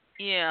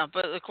 Yeah,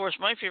 but of course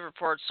my favorite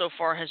part so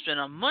far has been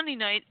on Monday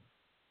night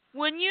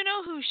when you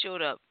know who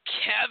showed up.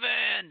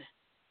 Kevin!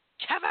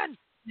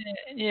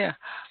 Yeah.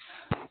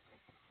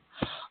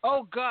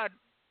 Oh, God.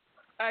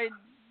 I'm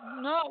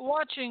not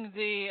watching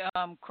the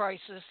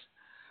Crisis,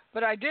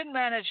 but I did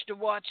manage to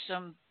watch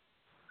some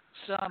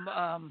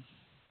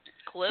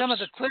Clips? of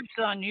the clips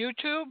on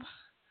YouTube.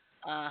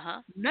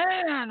 Uh-huh.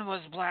 Man,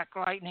 was Black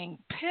Lightning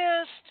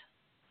pissed.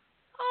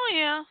 Oh,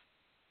 yeah.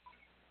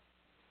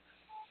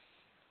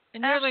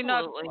 It nearly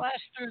knocked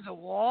Flash through the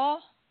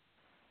wall.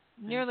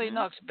 Nearly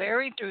knocks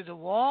Barry through the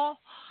wall.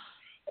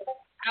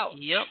 Ouch.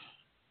 Yep.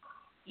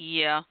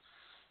 Yeah.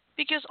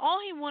 Because all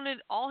he wanted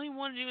to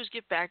do was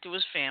get back to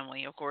his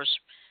family. Of course,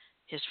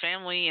 his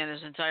family and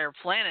his entire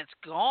planet's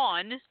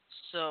gone.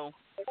 So.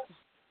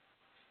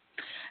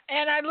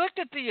 And I looked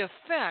at the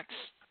effects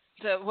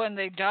that when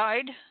they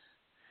died,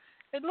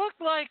 it looked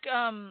like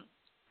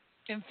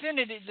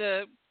Infinity,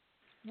 the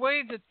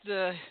way that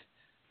the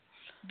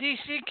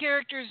DC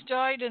characters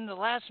died in the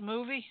last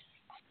movie.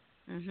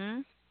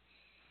 Mhm.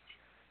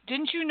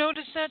 Didn't you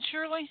notice that,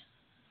 Shirley?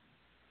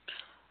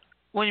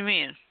 What do you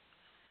mean?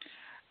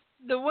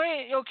 The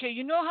way, okay,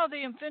 you know how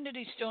the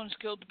Infinity Stones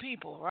killed the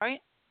people,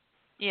 right?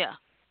 Yeah.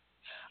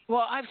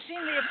 Well, I've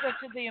seen the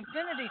effects of the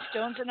Infinity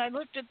Stones, and I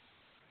looked at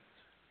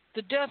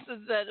the death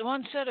of that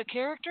one set of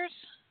characters,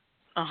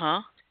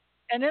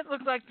 and it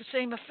looked like the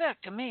same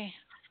effect to me.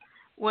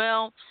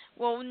 Well,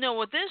 no.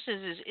 What this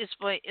is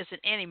it's an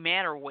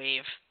antimatter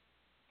wave.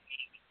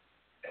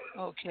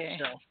 Okay.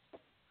 So,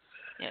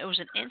 yeah, it was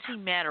an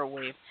antimatter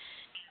wave.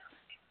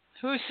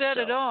 Who set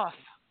it off?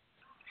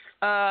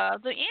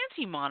 The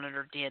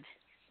Anti-Monitor did.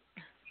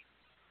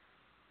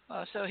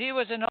 So he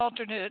was an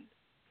alternate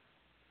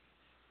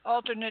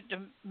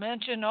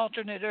dimension,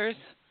 alternate Earth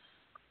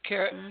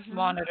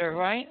monitor,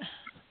 right?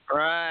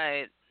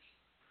 Right.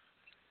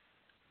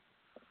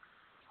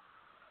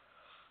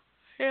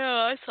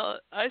 Yeah,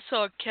 I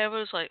saw Kevin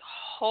was like,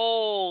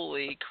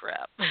 holy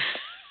crap.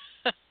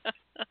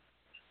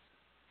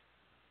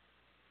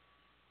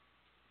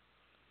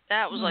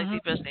 That was like the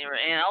best thing ever.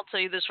 And I'll tell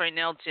you this right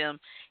now, Tim.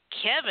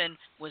 Kevin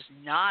was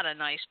not a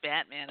nice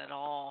Batman at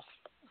all.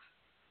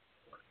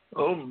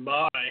 Oh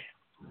my.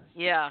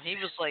 Yeah, he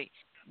was like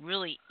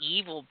really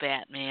evil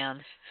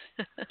Batman.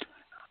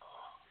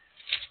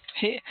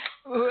 It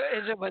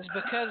was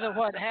because of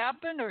what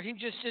happened, or he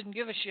just didn't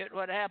give a shit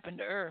what happened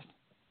to Earth?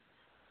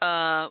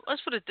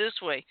 Let's put it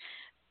this way.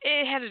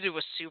 It had to do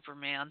with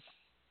Superman.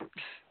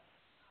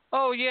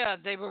 Oh yeah,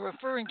 they were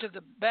referring to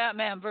the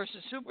Batman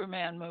versus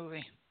Superman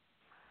movie.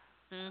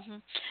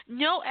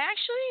 No,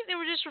 actually, they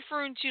were just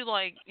referring to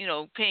like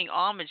paying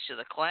homage to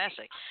the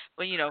classic,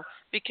 but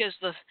because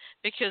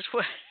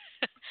what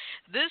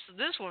this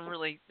was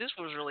really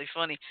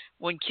funny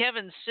when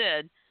Kevin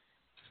said,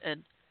 "A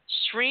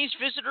strange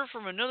visitor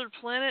from another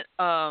planet."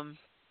 I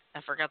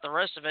forgot the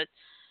rest of it,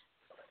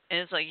 and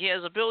it's like he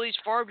has abilities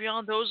far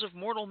beyond those of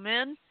mortal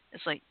men.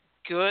 It's like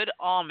good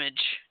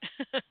homage.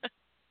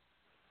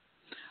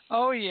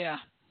 Oh yeah.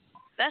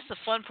 That's the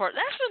fun part.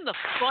 That's been the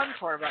fun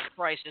part about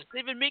Crisis.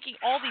 They've been making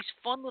all these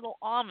fun little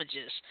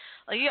homages.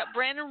 Like you got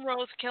Brandon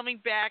Routh coming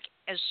back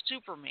as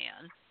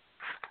Superman.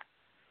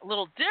 A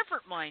little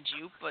different, mind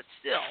you, but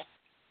still.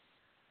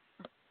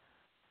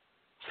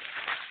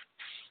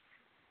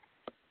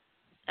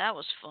 That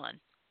was fun.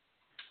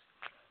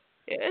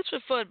 Yeah, it's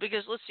been fun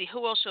because let's see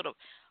who else showed up.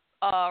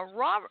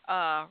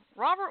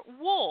 Robert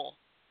Wool,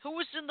 who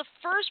was in the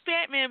first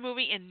Batman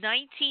movie in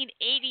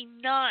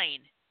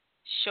 1989,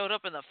 showed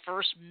up in the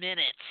first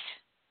minute.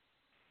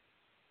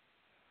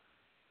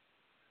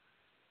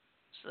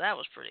 So that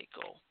was pretty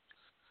cool.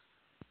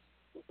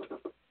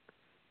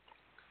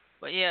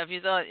 But yeah, if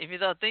you thought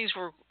things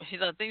were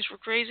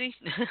crazy,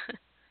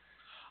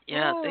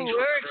 yeah, things were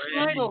Eric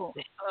crazy. Snidel.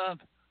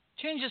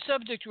 Change the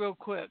subject real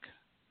quick.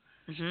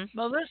 Mm-hmm.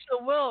 Melissa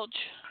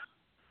Welch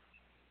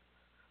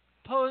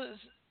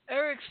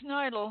Eric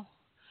Snidel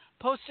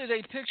posted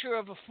a picture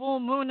of a full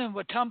moon in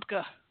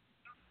Wetumpka.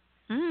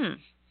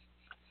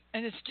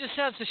 And it just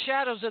has the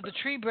shadows of the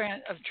tree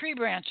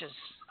branches.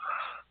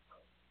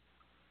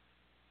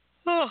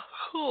 Oh,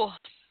 cool.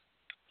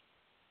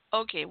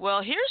 Okay,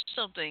 well, here's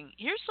something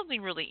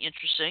really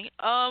interesting.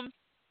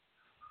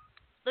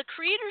 The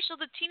creators of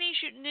the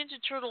Teenage Mutant Ninja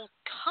Turtle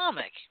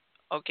comic,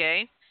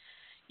 okay?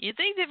 You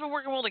think they've been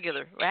working well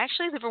together.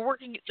 Actually, they're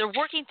working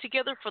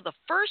together for the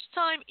first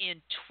time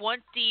in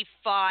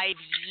 25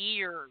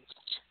 years.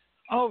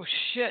 Oh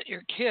shit,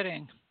 you're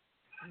kidding.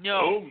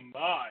 No. Oh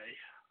my.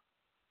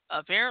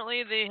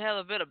 Apparently they have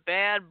a bit of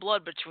bad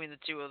blood between the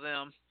two of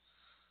them.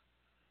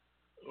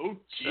 Oh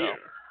dear.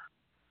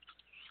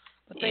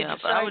 But they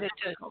decided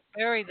to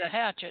bury the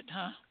hatchet,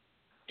 huh?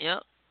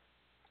 Yep.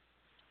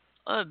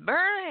 Burn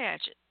the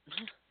hatchet.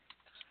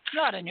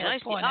 Not in your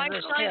point of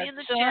this head, in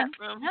the chat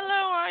room.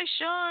 Hello,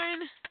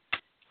 Eyeshine.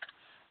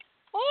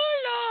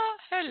 Hola.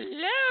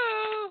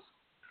 Hello.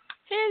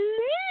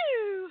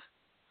 Hello.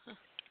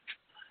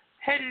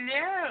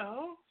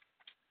 Hello.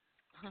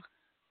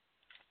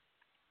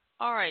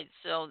 All right,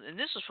 so, and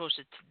this was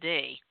posted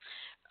today.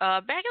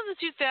 Back in the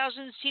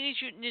 2000s,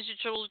 Teenage Mutant Ninja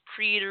Turtles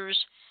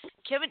creators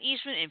Kevin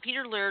Eastman and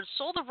Peter Laird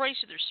sold the rights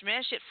to their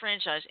smash hit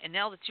franchise, and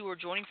now the two are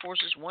joining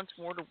forces once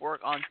more to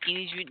work on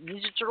Teenage Mutant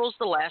Ninja Turtles: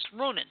 The Last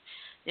Ronin.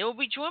 They will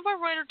be joined by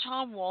writer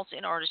Tom Waltz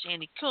and artist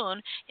Andy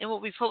Kuhn, and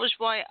will be published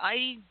by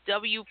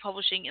IDW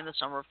Publishing in the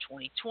summer of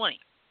 2020.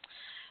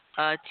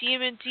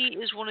 TMNT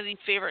is one of the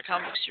favorite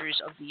comic series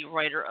of the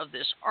writer of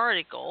this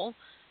article,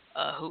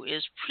 who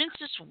is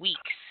Princess Weeks.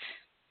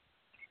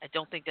 I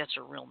don't think that's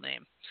her real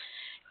name.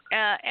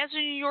 As a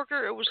New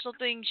Yorker, it was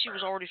something she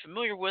was already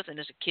familiar with, and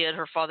as a kid,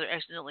 her father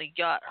accidentally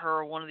got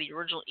her one of the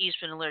original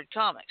Eastman and Laird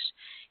comics.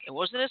 It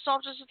wasn't as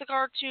soft as the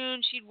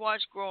cartoon she'd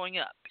watched growing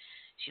up.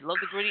 She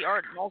loved the gritty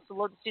art and also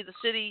loved to see the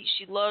city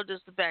she loved as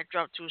the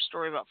backdrop to a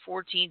story about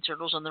 14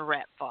 turtles and the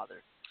Rat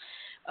Father.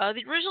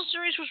 The original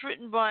series was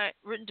written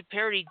to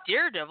parody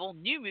Daredevil,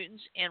 New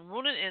Mutants, and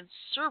Ronan and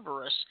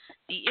Cerberus,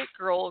 the It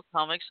Girl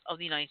comics of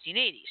the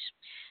 1980s.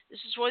 This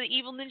is why the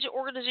evil ninja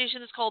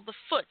organization is called the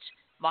Foot,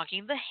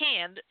 mocking the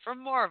Hand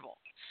from Marvel.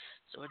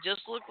 So it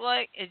just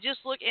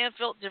looked and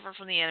felt different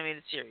from the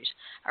animated series.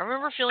 I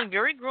remember feeling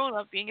very grown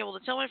up, being able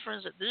to tell my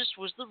friends that this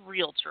was the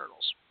real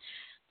Turtles.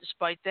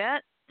 Despite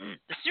that,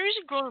 the series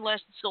had grown and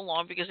lasted so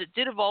long because it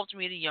did evolve to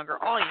meet a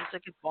younger audience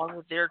that could bond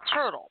with their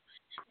turtle.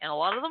 And a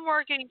lot of the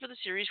marketing for the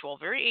series, while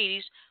very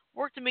 80s,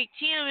 worked to make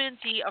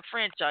TMNT a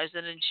franchise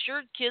that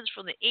ensured kids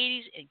from the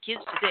 80s and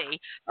kids today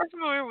are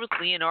familiar with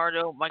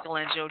Leonardo,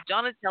 Michelangelo,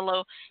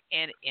 Donatello,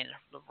 and, in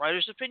the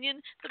writer's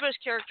opinion, the best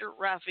character,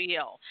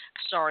 Raphael.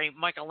 Sorry,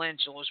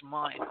 Michelangelo's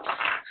mine.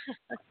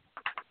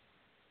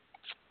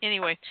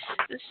 Anyway,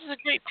 this is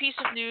a great piece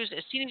of news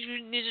as Teenage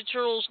Mutant Ninja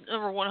Turtles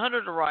number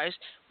 100 arrives,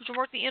 which will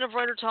mark the end of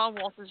writer Tom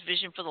Walton's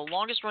vision for the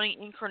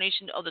longest-running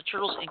incarnation of the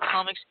Turtles in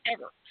comics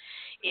ever.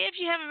 If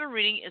you haven't been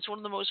reading, it's one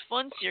of the most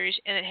fun series,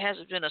 and it has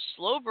been a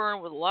slow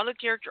burn with a lot of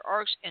character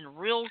arcs and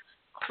real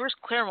Chris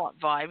Claremont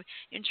vibe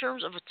in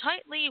terms of a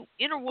tightly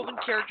interwoven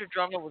character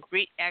drama with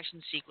great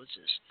action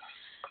sequences.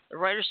 The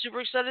writer's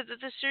super excited that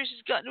this series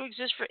has gotten to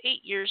exist for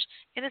 8 years,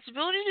 and its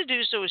ability to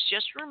do so is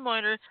just a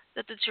reminder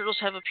that the Turtles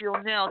have appeal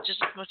now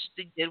just as much as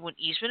they did when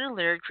Eastman and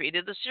Laird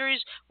created the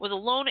series with a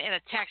loan and a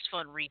tax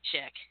fund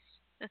recheck.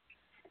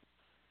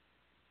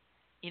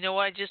 You know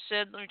what I just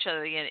said? Let me try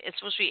that again. It's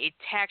supposed to be a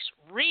tax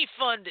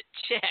refund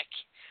check.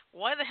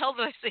 Why the hell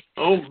did I say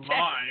my.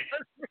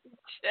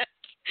 check?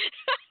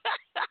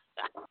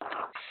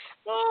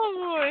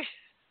 Oh, boy.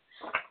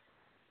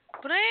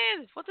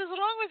 Brian, what is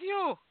wrong with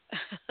you?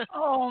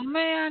 Oh,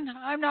 man,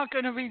 I'm not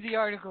going to read the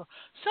article.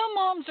 Some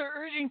moms are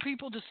urging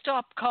people to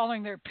stop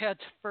calling their pets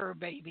fur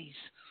babies.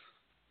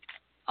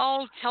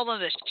 Oh, tell them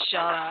to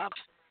shut up.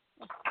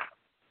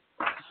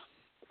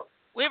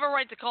 We have a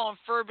right to call them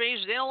fur babies.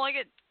 If they don't like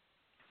it,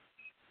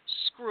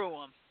 screw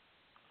them.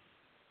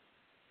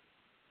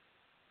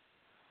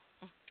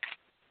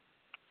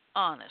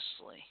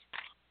 Honestly.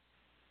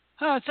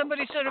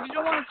 Somebody said if you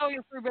don't want to call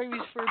your fur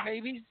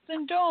babies,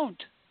 then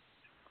don't.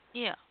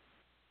 Yeah.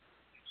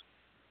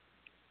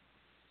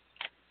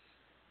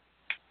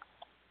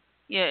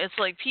 Yeah, it's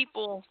like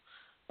people,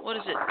 what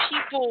is it?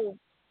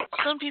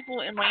 Some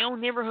people in my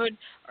own neighborhood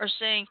are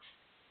saying,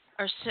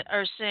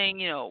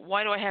 you know,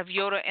 why do I have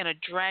Yoda and a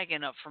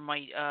dragon up for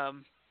my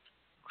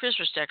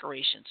Christmas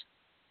decorations?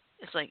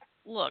 It's like,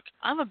 look,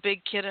 I'm a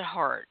big kid at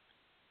heart,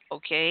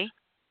 okay?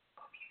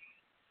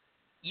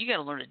 You got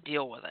to learn to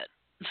deal with it.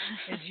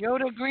 Is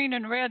Yoda green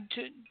and red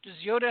too? Does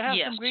Yoda have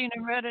Yes. some green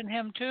and red in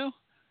him too?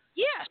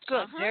 Yes.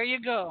 Good. There you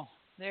go.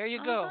 There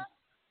you go.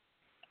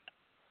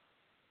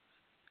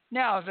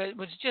 Now, if it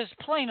was just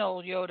plain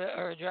old Yoda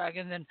or a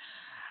dragon, then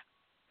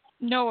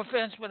no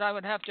offense, but I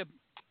would have to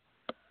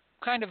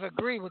kind of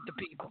agree with the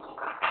people.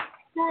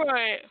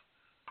 Right.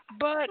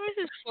 But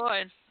this is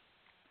fine.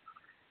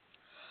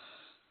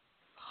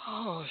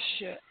 Oh,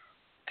 shit.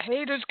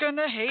 Haters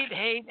gonna hate.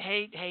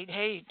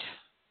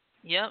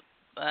 Yep.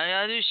 I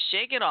gotta do is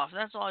shake it off.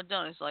 That's all I've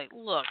done. It's like,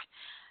 look.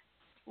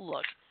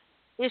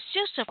 It's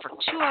just up for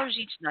 2 hours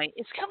each night.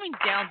 It's coming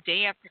down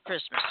day after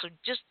Christmas, so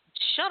just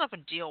shut up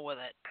and deal with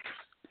it.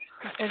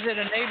 Is it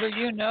a neighbor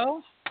you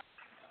know?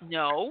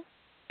 No.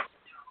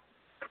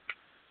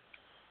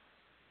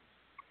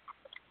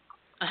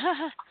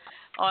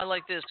 Oh, I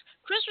like this.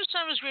 Christmas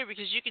time is great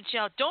because you can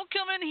shout, "Don't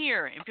come in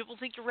here," and people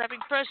think you're wrapping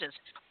presents.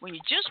 When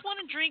you just want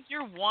to drink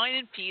your wine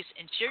in peace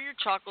and share your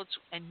chocolates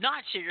and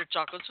not share your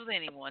chocolates with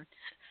anyone.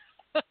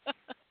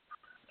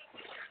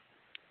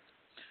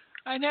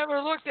 I never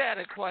looked at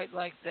it quite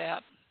like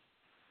that.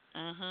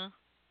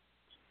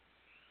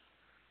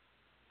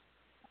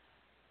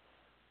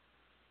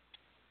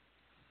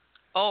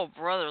 Oh,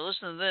 brother,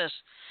 listen to this.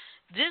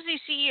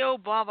 Disney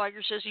CEO Bob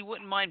Iger says he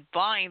wouldn't mind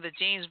buying the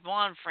James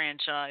Bond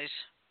franchise.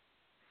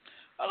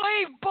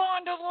 Leave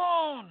Bond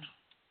alone.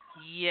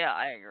 Yeah,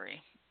 I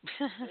agree.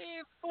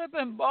 Leave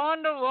flipping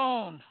Bond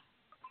alone.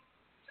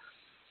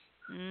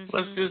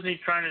 What's Disney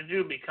trying to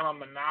do? Become a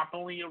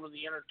monopoly over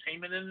the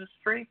entertainment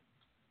industry?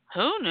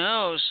 Who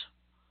knows?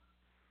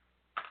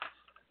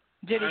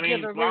 Did he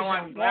give a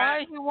reason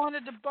why he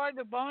wanted to buy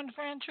the Bond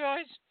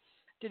franchise?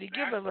 Did he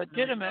give a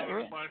legitimate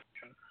reason?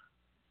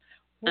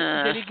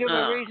 Did he give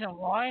a reason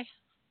why?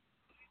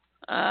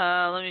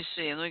 Let me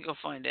see. Let me go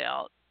find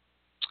out.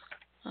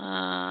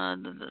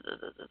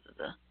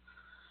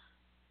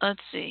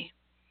 Let's see.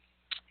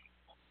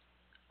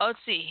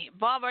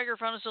 Bob Iger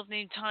found himself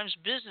named Time's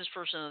Business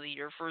Person of the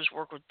Year for his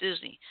work with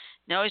Disney.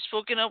 Now he's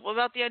spoken up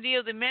about the idea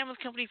of the Mammoth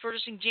Company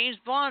purchasing James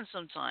Bond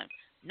sometime.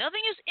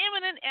 Nothing is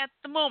imminent at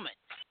the moment.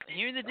 But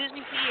hearing the Disney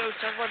CEO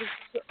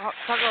talk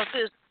about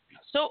this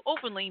so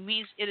openly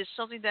means it is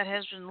something that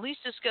has been at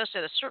least discussed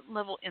at a certain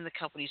level in the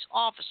company's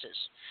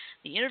offices.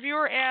 The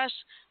interviewer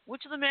asked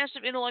which of the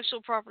massive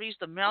intellectual properties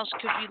the mouse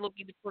could be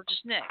looking to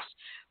purchase next.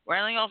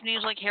 Rattling off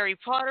names like Harry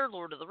Potter,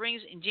 Lord of the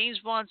Rings, and James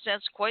Bond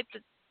sets quite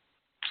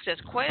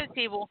sets quite a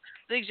table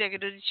for the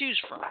executive to choose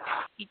from.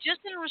 He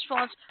just in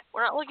response,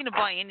 "We're not looking to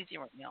buy anything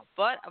right now,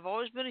 but I've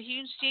always been a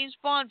huge James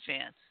Bond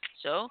fan,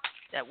 so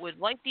that would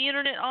light the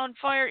internet on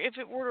fire if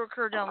it were to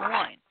occur down the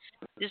line.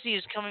 Disney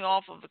is coming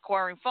off of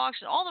acquiring Fox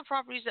and all the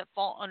properties that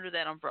fall under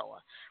that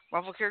umbrella.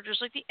 Marvel characters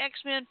like the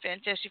X-Men,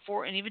 Fantastic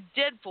Four, and even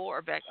Deadpool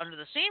are back under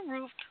the same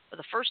roof for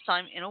the first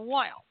time in a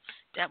while.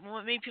 That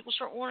moment made people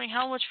start wondering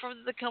how much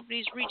further the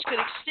company's reach could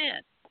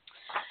extend."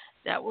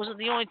 That wasn't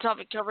the only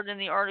topic covered in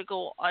the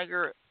article.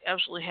 Iger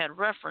absolutely had to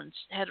reference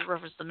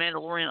The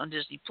Mandalorian on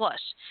Disney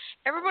Plus.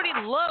 Everybody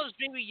loves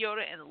Baby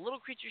Yoda, and the little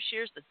creature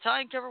shares the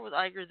tie cover with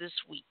Iger this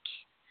week.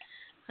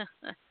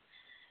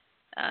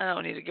 I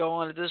don't need to go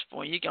on at this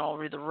point. You can all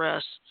read the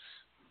rest.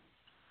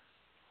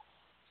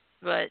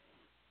 But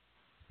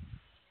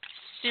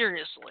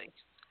seriously,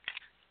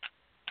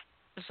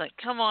 it's like,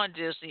 come on,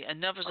 Disney,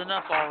 enough is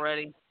enough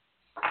already.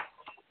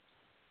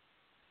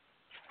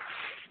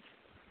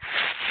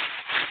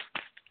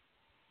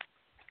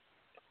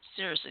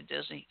 Seriously,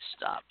 Disney,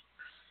 stop.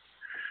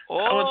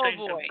 I would think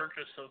boy. the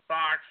purchase of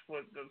Fox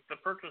the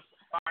purchase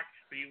of Fox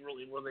be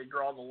really where they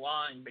draw the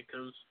line,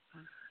 because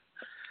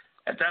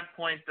at that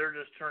point they're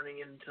just turning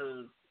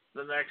into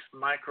the next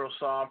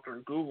Microsoft or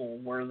Google,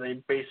 where they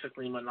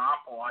basically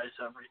monopolize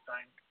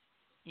everything.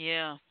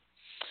 Yeah.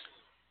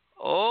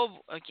 Oh,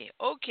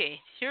 okay.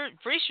 Here,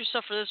 brace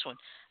yourself for this one.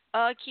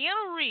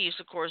 Keanu Reeves,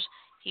 of course,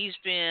 he's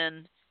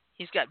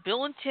got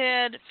Bill and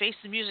Ted Face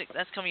the Music.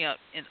 That's coming out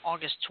in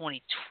August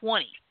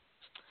 2020.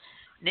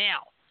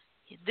 Now,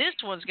 this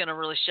one's going to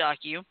really shock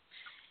you.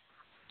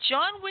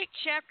 John Wick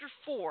Chapter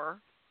 4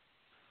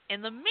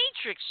 and The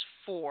Matrix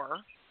 4,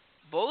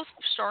 both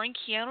starring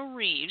Keanu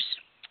Reeves,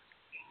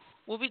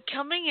 will be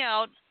coming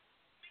out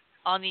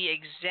on the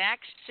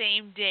exact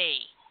same day,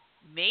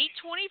 May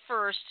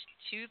 21st,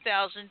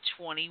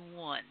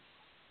 2021.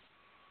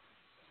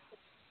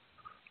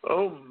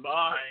 Oh,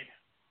 my.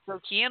 So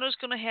Keanu's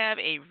going to have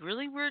a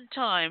really weird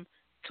time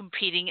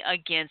competing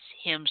against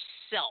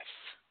himself.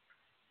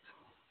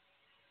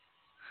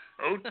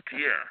 Oh,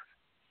 dear.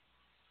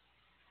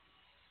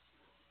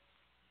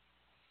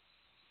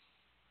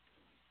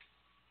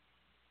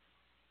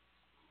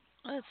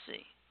 Let's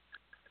see.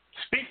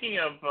 Speaking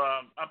of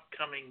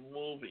upcoming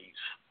movies,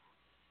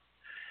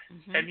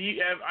 have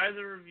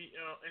either of you,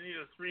 any of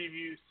the three of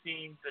you,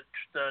 seen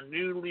the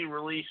newly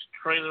released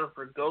trailer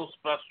for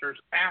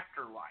Ghostbusters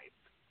Afterlife?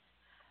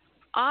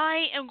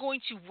 I am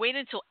going to wait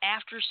until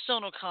after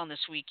SonoCon this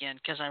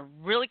weekend because I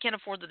really can't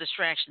afford the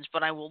distractions,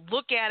 but I will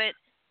look at it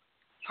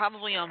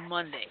probably on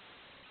Monday.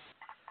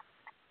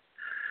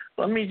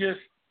 Let me just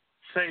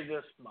say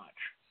this much.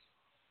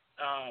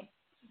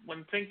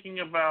 When thinking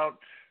about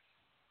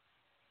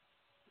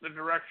the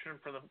direction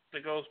for the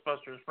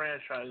Ghostbusters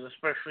franchise,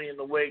 especially in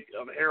the wake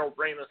of Harold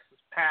Ramis'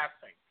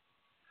 passing,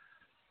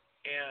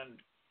 and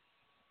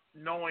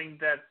knowing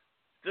that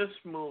this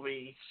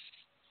movie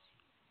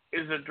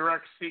is a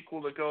direct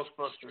sequel to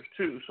Ghostbusters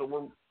 2,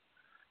 so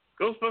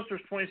Ghostbusters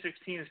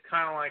 2016 is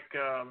kind of like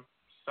a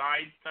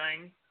side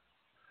thing,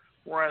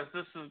 whereas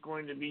this is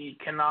going to be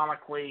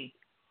canonically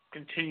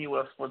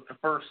continuous with the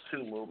first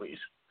two movies.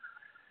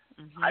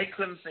 I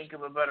couldn't think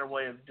of a better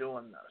way of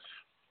doing this.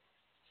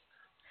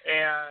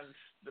 And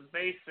the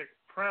basic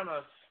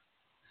premise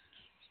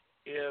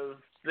is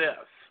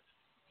this.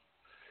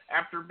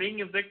 After being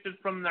evicted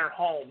from their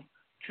home,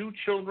 two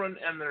children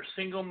and their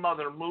single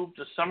mother moved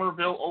to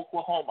Summerville,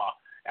 Oklahoma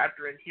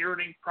after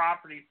inheriting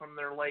property from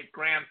their late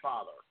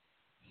grandfather.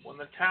 When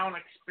the town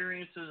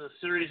experiences a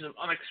series of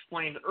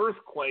unexplained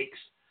earthquakes,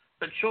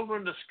 the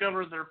children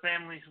discover their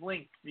family's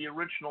link to the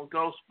original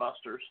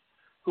Ghostbusters,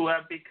 who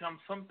have become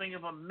something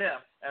of a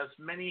myth, as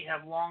many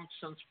have long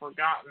since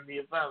forgotten the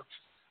events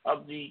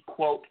of the,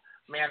 quote,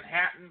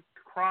 Manhattan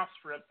cross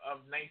rip of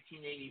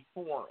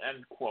 1984,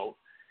 end quote,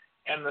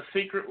 and the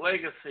secret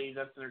legacy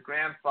that their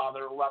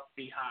grandfather left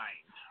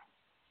behind.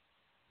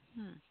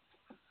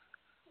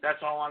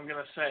 That's all I'm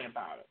going to say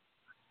about it.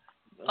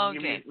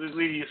 Okay. We'll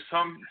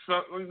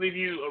leave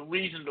you a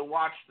reason to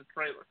watch the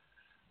trailer.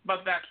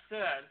 But that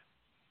said,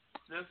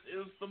 this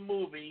is the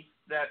movie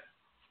that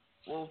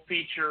will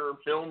feature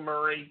Bill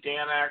Murray,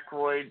 Dan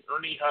Aykroyd,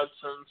 Ernie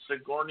Hudson,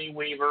 Sigourney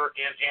Weaver,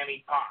 and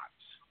Annie Potts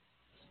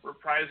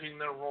reprising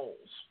their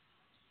roles.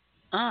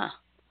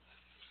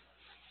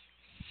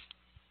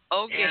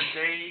 Okay. And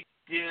they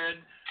did,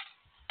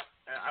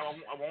 I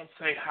won't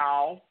say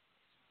how,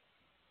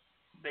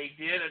 they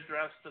did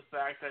address the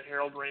fact that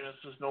Harold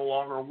Ramis is no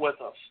longer with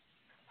us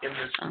in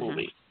this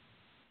movie.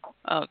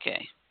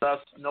 Okay. Thus,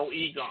 no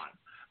Egon.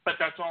 But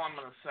that's all I'm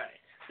going to say.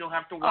 You'll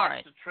have to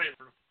watch the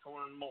trailer to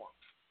learn more.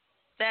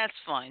 That's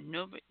fine.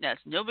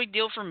 That's no big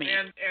deal for me.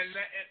 And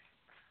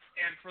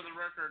for the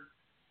record,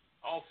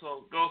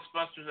 also,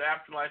 Ghostbusters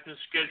Afterlife is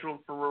scheduled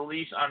for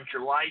release on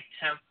July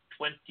 10th,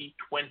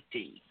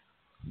 2020.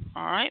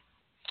 All right.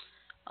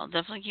 I'll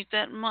definitely keep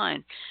that in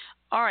mind.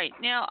 All right.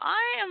 Now, I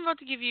am about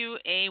to give you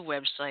a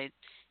website,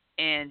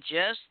 and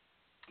just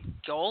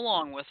go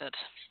along with it.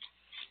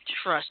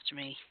 Trust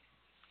me.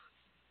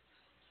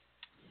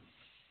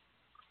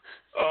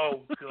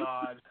 Oh,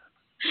 God.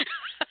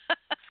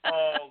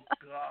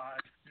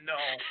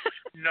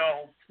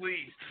 No,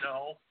 please,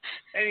 no.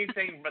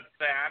 Anything but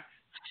that.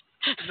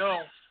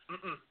 No.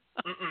 Mm-mm.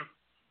 Mm-mm.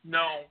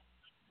 No.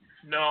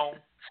 No.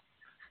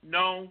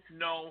 No.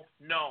 No.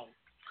 No.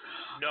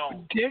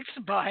 No. Dicks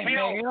by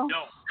mail?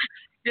 No.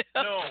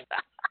 No.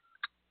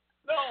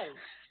 No.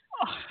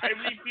 I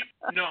repeat,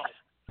 no.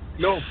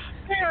 No.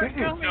 They're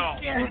gummy No.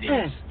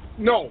 candies.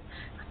 No.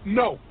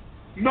 No.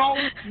 No.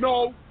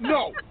 No.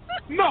 No.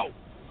 No.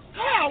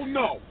 Hell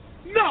no.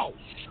 No.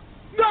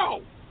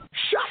 No.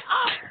 Shut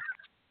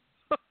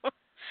up.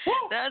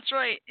 That's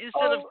right.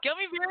 Instead of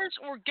gummy bears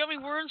or gummy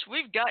worms,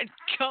 we've got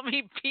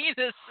gummy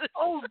penises.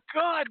 Oh,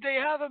 God, they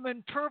have them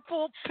in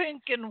purple,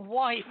 pink, and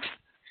white.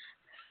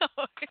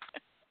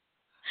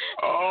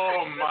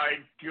 Oh, my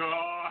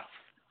God.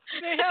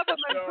 They have them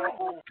in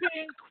purple,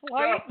 pink,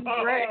 white, and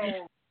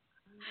gray.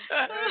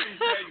 Where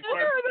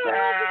the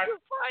hell did you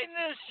find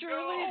this,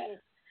 Shirley?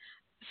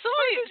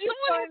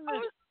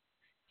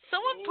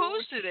 Someone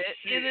posted it,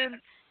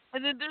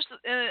 and then there's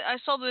I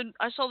saw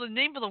the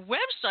name of the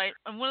website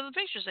on one of the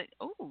pictures. Like,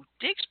 oh,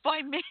 dicks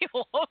by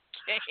mail.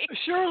 Okay.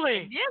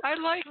 Shirley, yes, I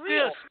like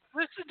this.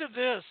 Listen to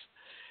this.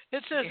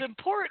 It says,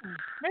 important.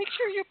 Make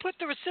sure you put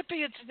the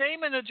recipient's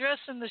name and address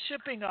in the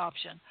shipping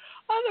option.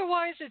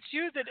 Otherwise, it's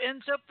you that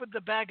ends up with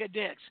the bag of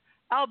dicks,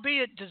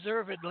 albeit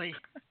deservedly.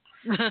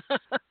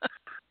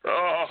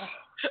 Oh,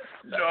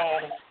 no.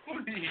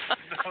 Please,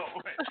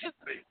 no.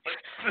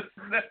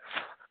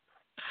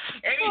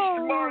 Any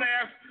smart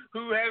ass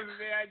who has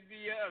the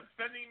idea of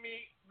sending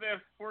me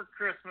this for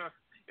Christmas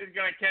is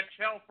going to catch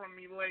hell from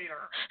me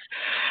later.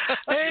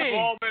 Hey. We've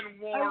all been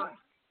warned.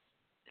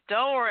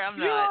 Don't worry, I'm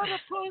not. You ought to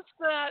post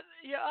that.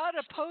 You ought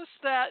to post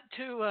that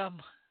to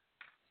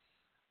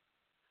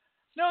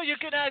No, you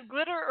can add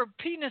glitter or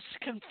penis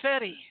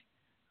confetti.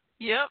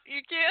 Yep,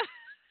 you can.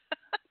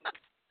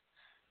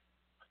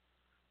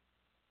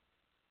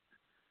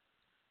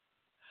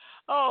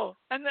 Oh,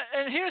 and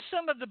here's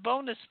some of the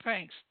bonus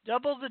pranks. You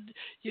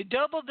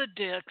double the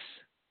dicks.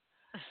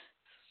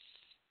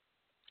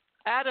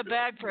 Add a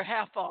bag for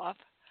half off.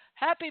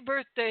 Happy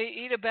birthday,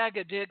 eat a bag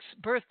of dicks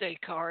birthday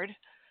card.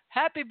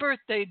 Happy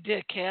birthday,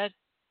 dickhead.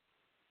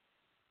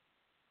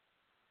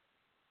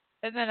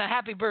 And then a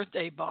happy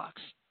birthday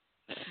box.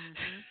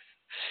 Mm-hmm.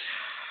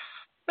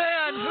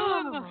 Man,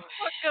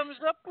 what comes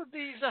up with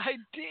these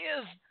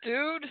ideas,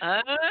 dude?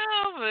 I don't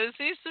know, but it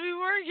seems to be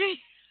working.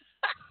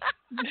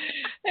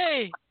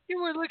 Hey,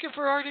 you were looking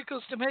for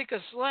articles to make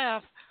us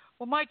laugh.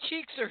 Well, my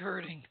cheeks are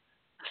hurting.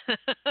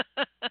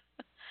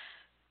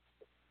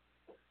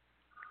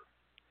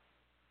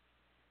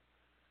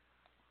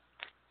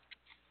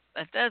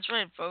 That's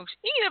right, folks.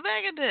 Eat a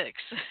bag of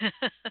dicks.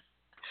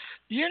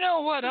 You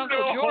know what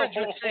Uncle George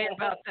would say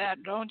about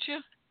that, don't you?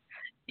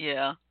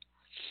 Yeah.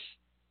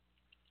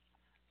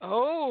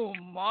 Oh,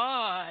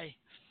 my.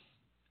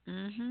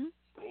 Mm-hmm.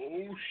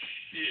 Oh,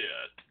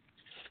 shit.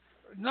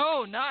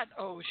 No, not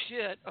oh,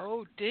 shit.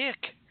 Oh,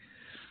 dick.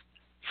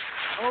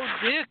 Oh,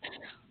 dick.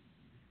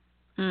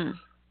 Hmm.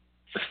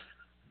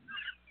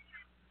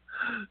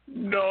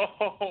 No,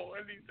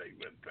 anything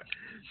but that.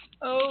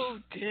 Oh,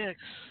 dicks.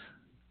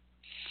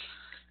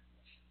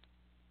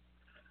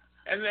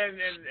 And then,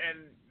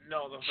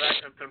 no, the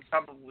fact that they're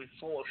probably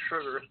full of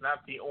sugar is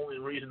not the only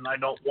reason I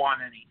don't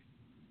want any.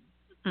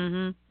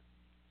 Mm-hmm.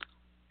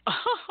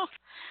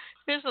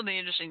 Here's something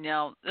interesting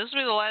now. This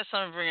will be the last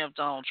time I bring up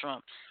Donald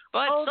Trump.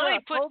 But Hold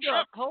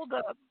Trump.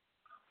 up.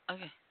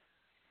 Okay.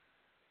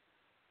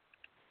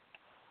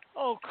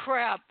 Oh,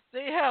 crap.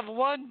 They have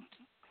one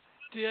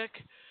dick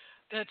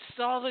that's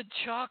solid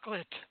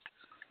chocolate.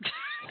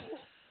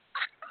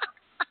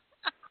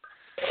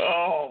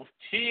 Oh,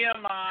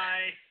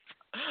 TMI.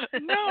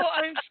 No,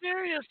 I'm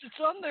serious. It's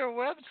on their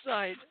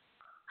website.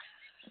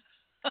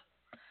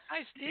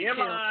 Nice detail,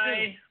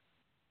 TMI.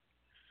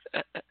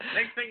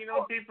 Next thing you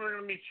know, people are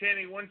going to be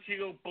chanting, once you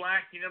go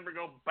black, you never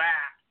go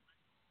back.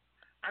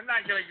 I'm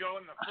not going to go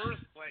in the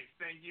first place.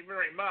 Thank you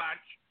very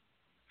much.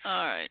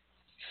 All right.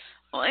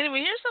 Well, anyway,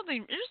 here's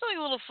something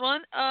a little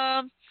fun.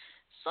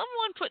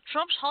 Someone put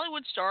Trump's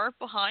Hollywood star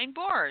behind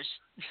bars.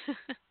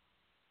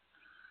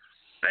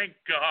 Thank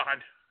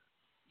God.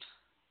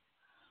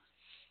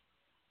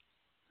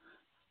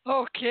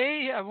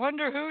 Okay, I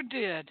wonder who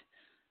did.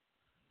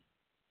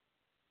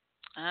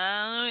 I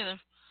don't know either.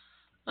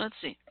 Let's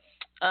see.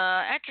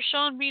 Actor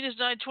Sean Bean has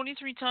died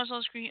 23 times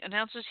on screen.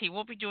 Announces he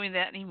won't be doing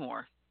that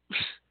anymore.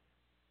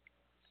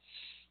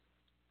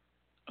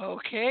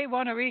 Okay,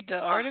 want to read the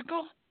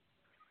article?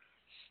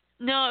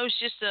 No, it was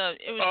just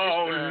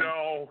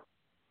no.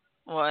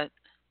 What?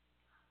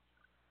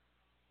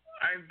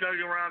 I dug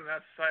around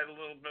that site a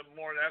little bit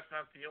more. That's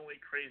not the only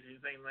crazy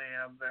thing they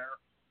have there.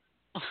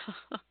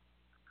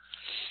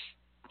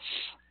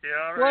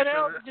 Yeah. What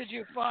else did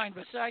you find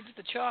besides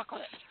the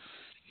chocolate?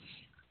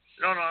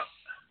 No.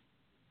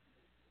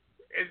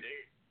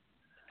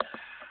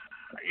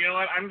 You know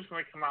what? I'm just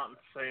going to come out and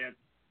say it.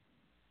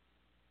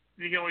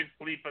 You can always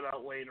bleep it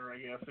out later, I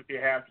guess, if you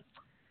have to.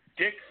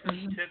 Dicks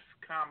and Tits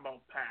Combo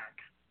Pack.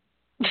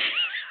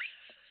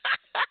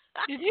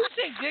 Did you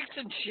say dicks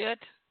and shit?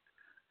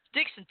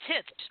 Dicks and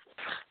tits.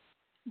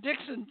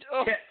 Dixon.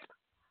 Oh, Tit.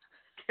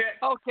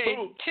 okay.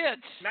 Boobs.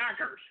 Tits.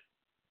 Knockers.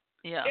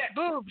 Yeah. Tit.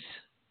 Boobs.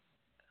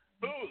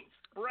 Boobs.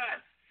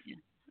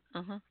 Breasts.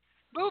 Uh-huh.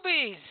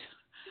 Boobies.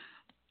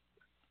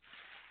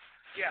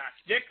 Yeah.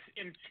 Dicks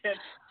and tits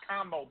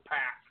combo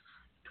pack.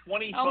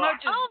 $20. How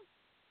much is? Oh,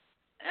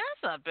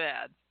 that's not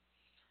bad.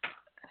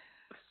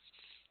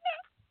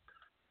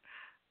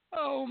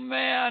 Oh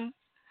man.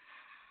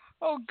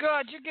 Oh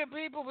God, you get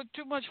people with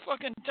too much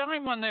fucking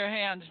time on their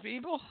hands,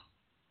 people.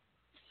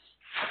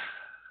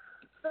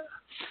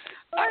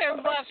 I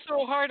have laughed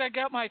so hard I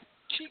got my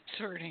cheeks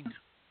hurting.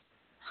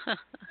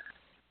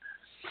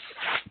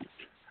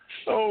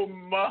 Oh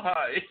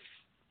my.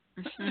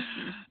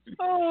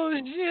 Oh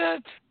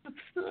shit.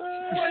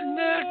 What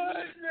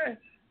next?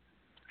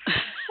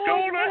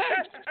 Go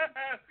next.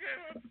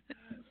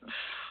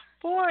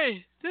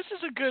 Boy, this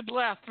is a good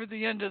laugh for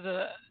the end of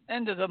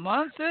the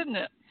month, isn't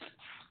it?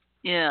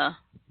 Yeah.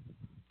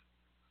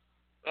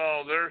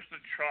 Oh, there's the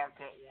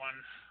chocolate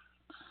one.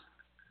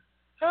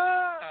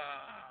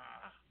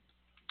 Ah.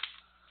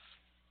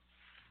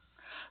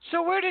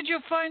 So where did you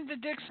find the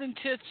Dixon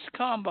Tits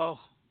combo?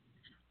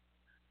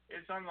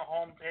 It's on the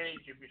home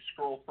page if you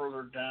scroll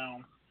further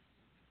down.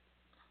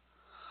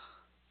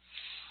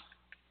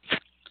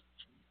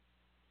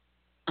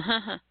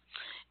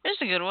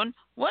 Here's a good one.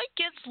 What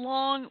gets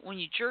long when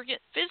you jerk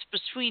it, fits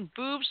between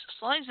boobs,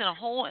 slides in a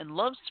hole, and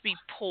loves to be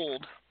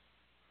pulled?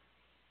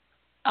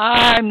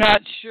 I'm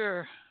not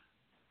sure.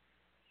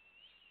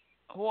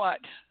 What?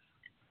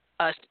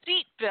 A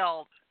seat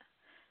belt.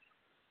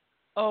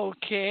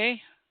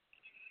 Okay.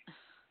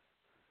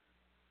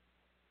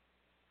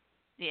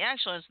 The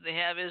actual answer they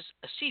have is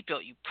a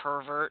seatbelt, you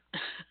pervert.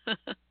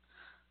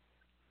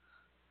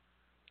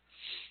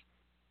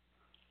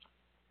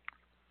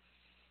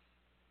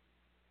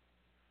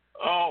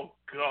 Oh,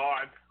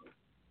 God.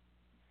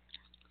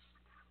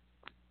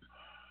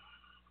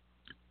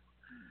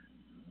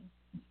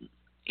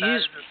 I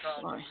just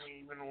found something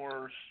even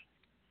worse.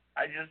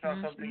 I just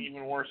found something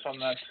even worse on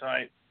that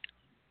site.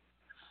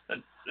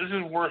 This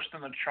is worse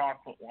than the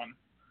chocolate one.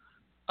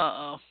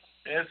 Uh-oh.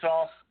 It's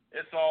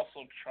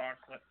also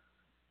chocolate.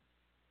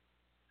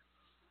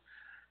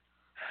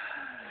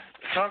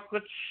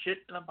 Chocolate shit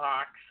in a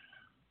box.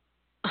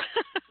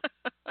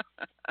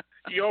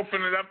 You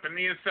open it up and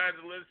the inside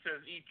of the lid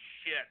says eat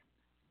shit.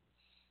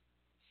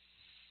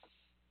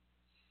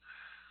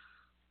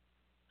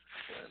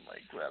 I'm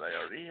like, glad I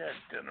already had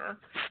dinner.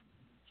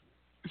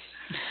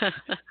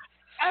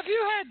 Have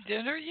you had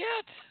dinner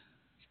yet?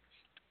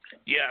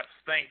 Yes,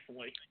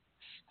 thankfully.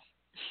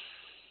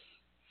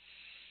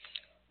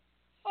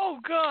 Oh,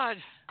 God.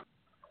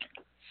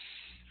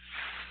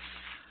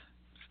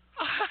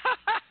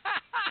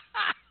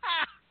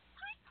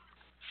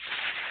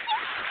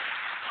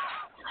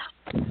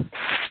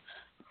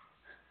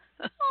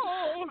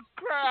 Oh,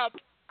 crap.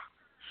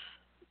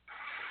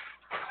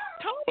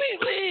 Tommy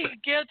Lee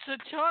gets a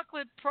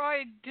chocolate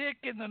pride dick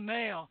in the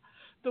mail.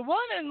 The one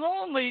and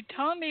only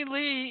Tommy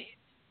Lee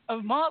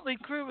of Motley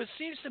Crue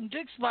received some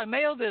dicks by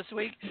mail this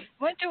week.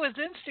 Went to his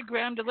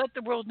Instagram to let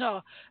the world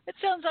know. It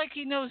sounds like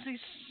he knows he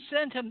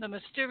sent him the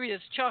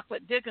mysterious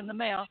chocolate dick in the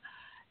mail.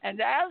 And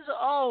as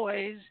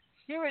always,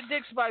 here at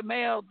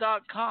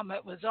dicksbymail.com,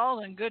 it was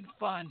all in good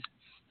fun.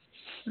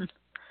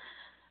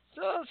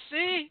 So,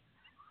 see?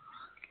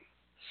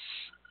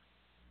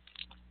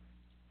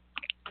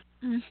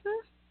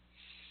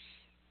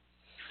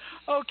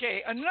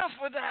 Okay, enough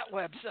with that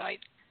website.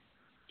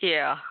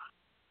 Yeah.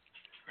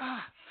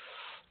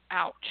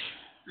 Ouch.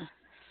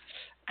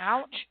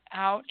 Ouch,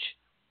 ouch,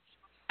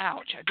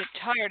 ouch. I get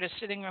tired of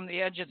sitting on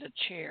the edge of the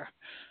chair.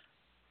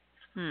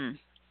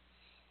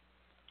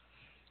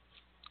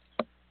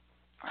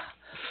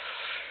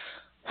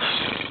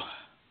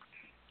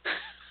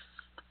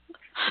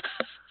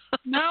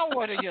 Now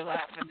what are you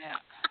laughing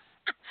at?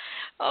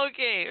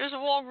 Okay, there's a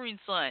Walgreens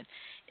sign.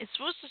 It's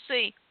supposed to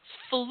say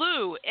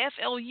flu,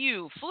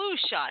 F-L-U, flu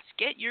shots.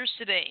 Get yours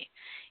today.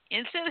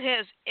 Instead it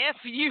has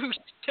F-U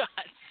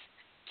shots.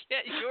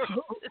 Get yours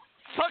today.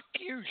 Fuck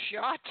you,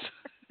 shots.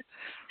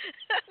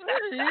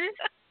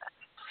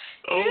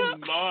 Oh, Yeah.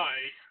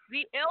 my.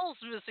 The L's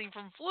missing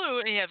from flu,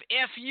 and you have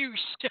F-U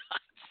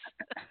shots.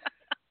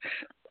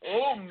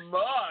 Oh,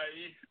 my.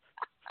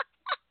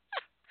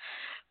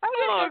 I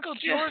think Uncle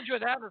George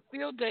would have a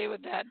field day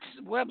with that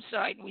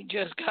website we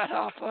just got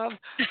off of.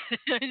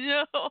 I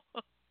know.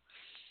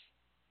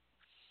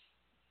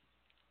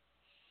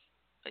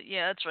 But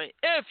yeah, that's right.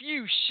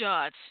 F-U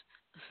shots.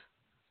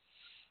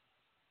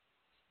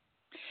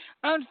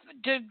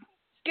 To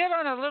get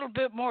on a little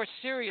bit more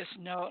serious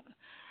note,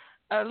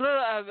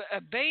 a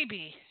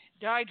baby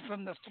died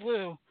from the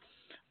flu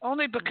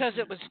only because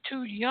it was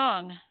too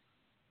young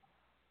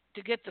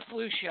to get the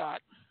flu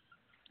shot.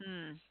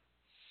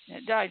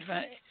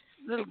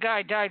 Little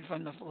guy died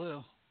from the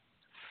flu.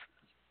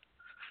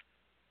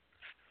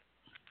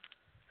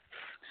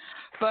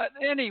 But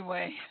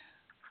anyway,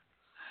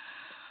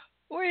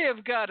 we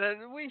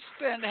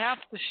spent half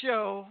the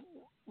show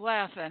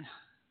laughing.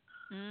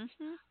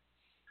 Mm-hmm.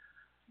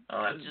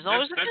 Oh, Which is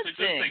always that's a good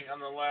thing. on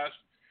the last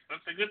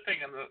That's a good thing.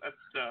 That's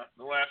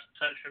the last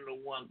attention to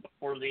one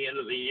before the end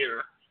of the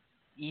year.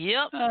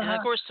 Yep. And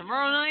of course,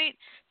 tomorrow night,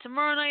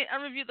 I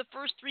review the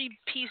first 3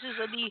 pieces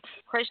of the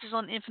Crisis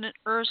on Infinite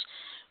Earths,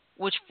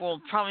 which will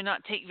probably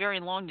not take very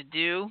long to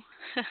do.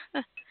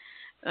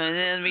 And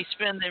then we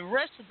spend the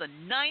rest of the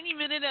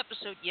 90-minute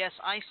episode, yes,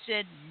 I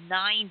said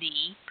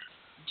 90,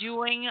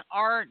 doing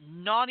our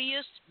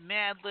naughtiest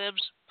Mad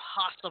Libs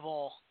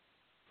possible.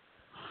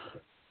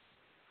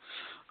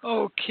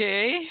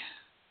 Okay.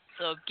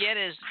 So get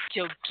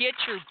your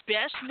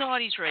best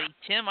naughties ready.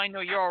 Tim, I know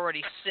you're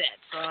already set,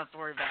 so I don't have to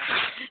worry about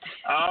it.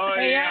 Oh,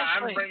 Hey, yeah,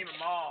 Ashley. I'm bringing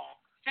them all.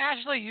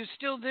 Ashley, you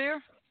still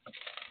there?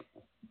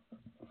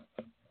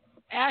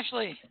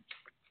 Ashley.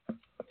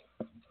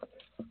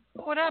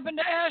 What happened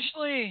to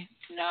Ashley?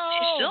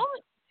 No.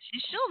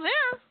 She's still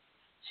there.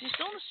 She's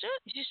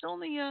still in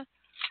the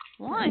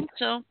line.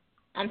 So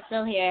I'm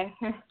still here.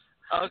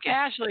 okay.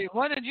 Ashley,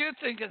 what did you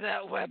think of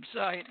that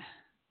website?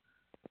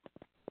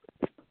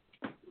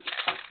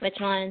 Which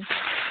one?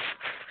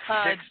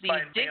 The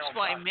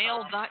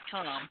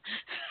DicksByMail.com.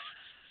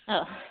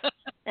 Oh,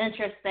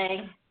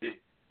 interesting.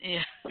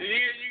 Yeah.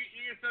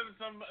 You can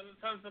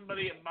send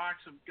somebody a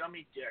box of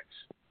gummy dicks,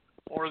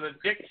 or the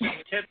Dicks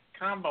and Tits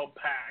combo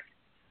pack,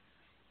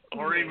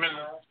 or even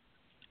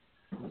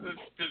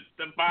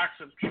the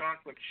box of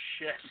chocolate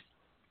shit.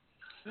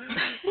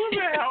 Who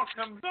the hell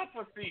comes up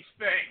with these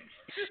things?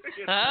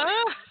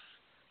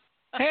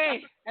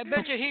 Hey, I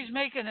bet you he's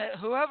making it.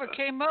 Whoever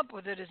came up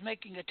with it is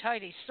making a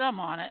tidy sum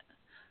on it.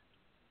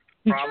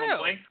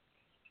 Probably.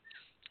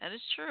 That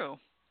is true.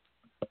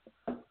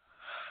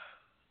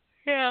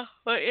 Yeah,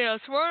 but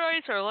tomorrow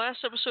night's our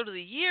last episode of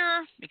the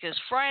year because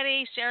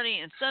Friday, Saturday,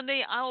 and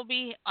Sunday I will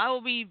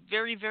be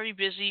very, very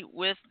busy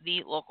with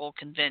the local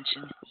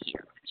convention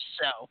here.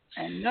 So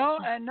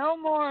no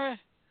more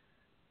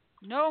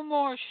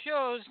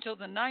shows till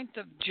the 9th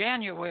of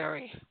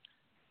January.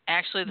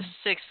 Actually, the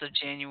 6th of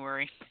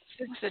January.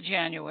 6th of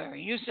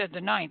January. You said the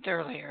 9th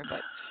earlier,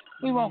 but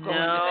we won't go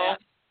into that.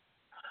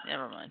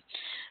 Never mind.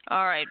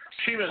 All right.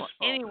 She was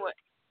anyway.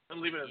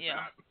 Leave it at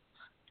that.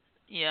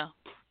 Yeah.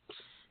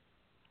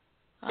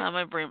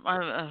 My brain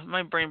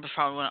was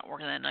probably not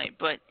working that night,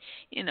 but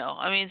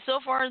I mean, so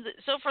far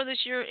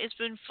this year it's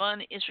been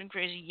fun. It's been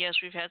crazy.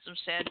 Yes, we've had some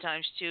sad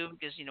times too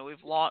because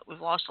we've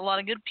lost a lot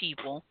of good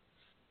people.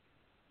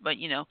 But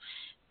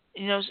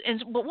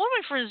but one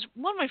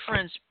of my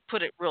friends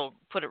put it real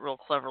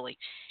cleverly.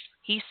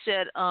 He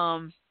said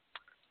don't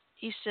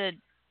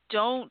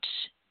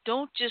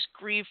just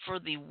grieve for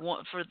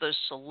the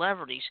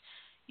celebrities,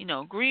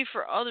 grieve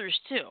for others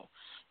too.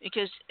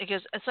 Because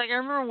it's like I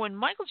remember when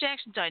Michael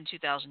Jackson died in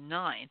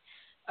 2009,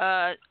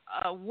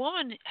 a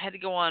woman had to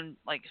go on,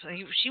 like,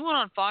 she went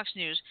on Fox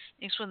News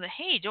and explained that,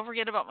 hey, don't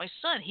forget about my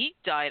son. He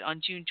died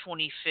on June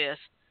 25th,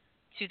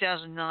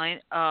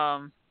 2009,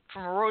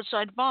 from a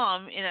roadside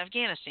bomb in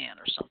Afghanistan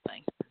or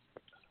something.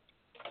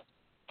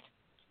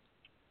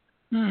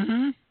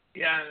 Mm-hmm.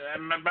 Yeah, I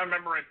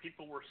remember when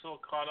people were so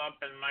caught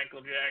up in Michael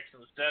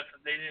Jackson's death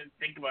that they didn't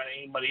think about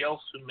anybody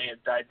else who may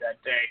have died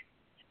that day.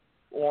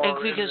 Or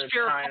in the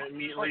time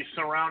immediately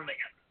surrounding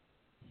it.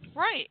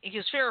 Right,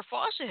 because Farrah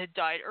Fawcett had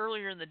died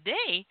earlier in the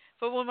day,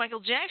 but when Michael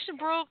Jackson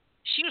broke,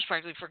 she was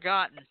practically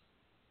forgotten.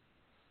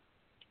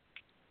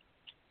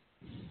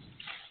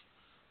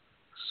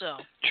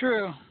 So.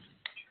 True.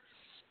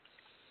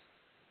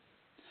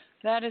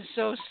 That is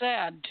so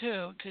sad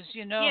too, because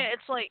Yeah,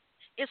 it's like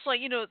the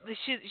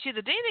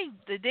day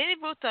they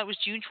both died was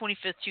June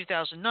 25th,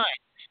 2009, and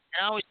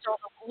I always tell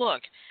them,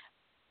 look,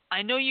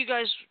 I know you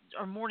guys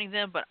are mourning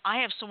them, but I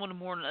have someone to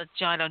mourn that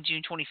died on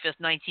June 25th,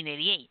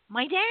 1988.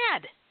 My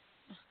dad.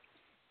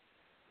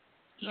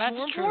 He's That's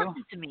more true.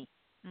 important to me.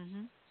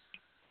 Mm-hmm.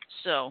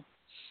 So, all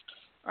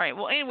right.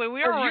 Well, anyway,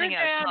 we are running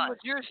out of time.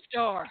 Your dad was your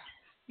star.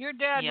 Your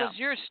dad was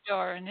your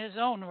star in his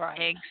own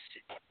right.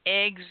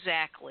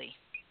 Exactly.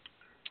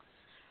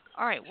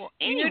 All right. Well,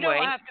 anyway. You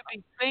don't have to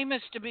be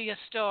famous to be a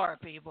star,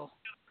 people.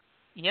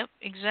 Yep,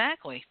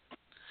 exactly.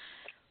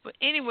 But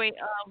anyway,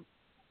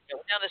 we're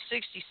down to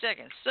 60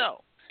 seconds.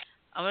 So,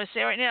 I'm going to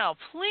say right now,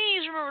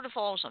 please remember to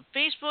follow us on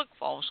Facebook,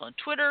 follow us on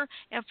Twitter,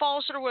 and follow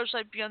us at our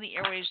website,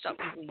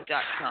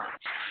 beyondtheairwaves.weebly.com.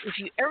 If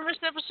you ever miss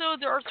an episode,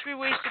 there are 3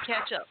 ways to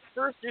catch up.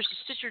 First, there's the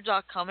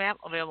Stitcher.com app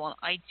available on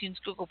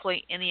iTunes, Google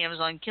Play, and the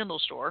Amazon Kindle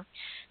store.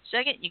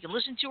 Second, you can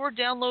listen to or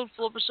download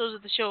full episodes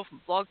of the show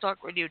from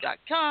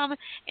blogtalkradio.com.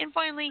 And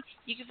finally,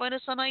 you can find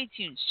us on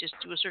iTunes. Just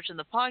do a search in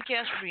the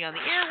podcast for Beyond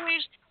the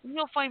Airwaves, and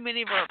you'll find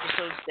many of our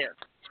episodes there.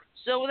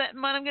 So with that in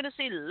mind, I'm going to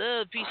say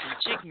love, peace,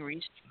 and chicken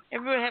grease.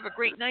 Everybody have a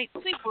great night.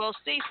 Sleep well,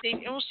 stay safe,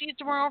 and we'll see you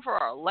tomorrow for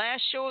our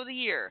last show of the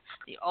year,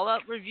 the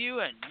All-Out Review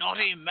and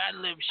Naughty Mad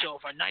Lib Show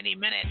for 90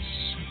 minutes.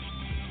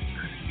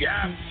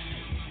 Yes.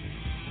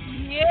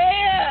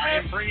 Yeah. I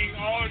am bringing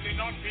all the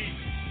naughties.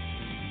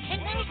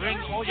 Can I Bring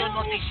come all your too,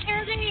 naughties. Miss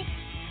Shirley?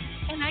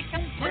 Can I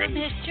come too,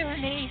 Miss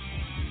Shirley?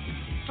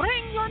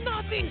 Bring your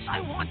naughties.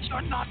 I want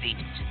your naughties.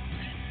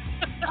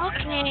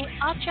 Okay,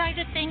 I'll try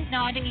to think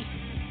naughty.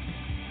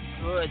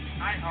 Good.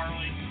 Hi,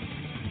 Harley.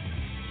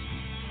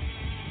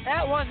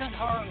 That wasn't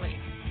Harley.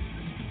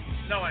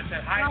 No, I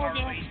said hi, Oh,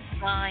 Harley. that's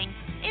fine.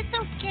 It's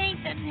okay.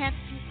 It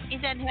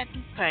doesn't have to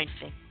be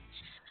perfect.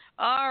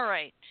 All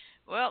right.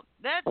 Well,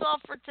 that's all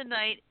for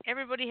tonight.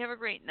 Everybody have a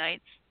great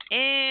night.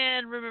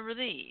 And remember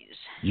these.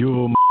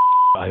 You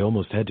I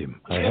almost had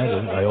him.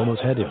 I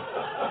almost had him.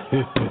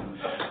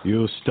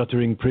 You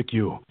stuttering prick,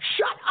 you.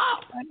 Shut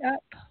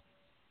up!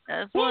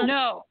 That's one.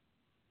 No.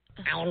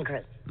 I'm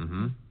Groot.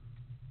 Mm-hmm.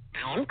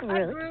 I'm Hi,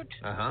 Groot. Groot.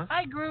 Uh-huh.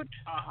 Hi, Groot.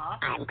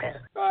 I'm Groot.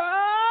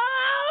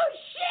 Oh,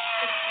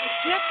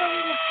 shit! Just a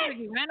little pig.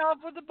 He ran off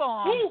with a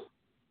bomb. Woo.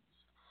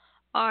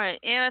 All right.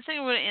 And I think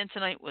we're going to end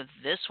tonight with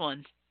this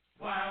one.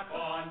 Clap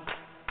on,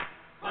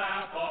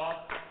 clap off,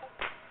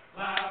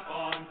 clap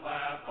on,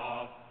 clap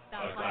off, the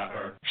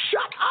clapper.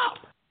 Shut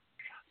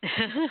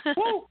up!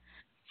 Woo.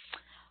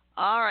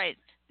 All right.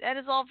 That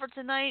is all for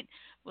tonight.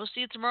 We'll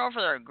see you tomorrow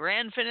for our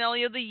grand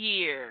finale of the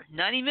year.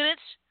 90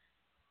 minutes,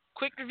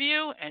 quick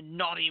review, and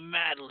naughty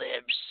Mad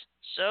Libs.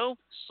 So,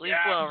 sleep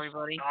well,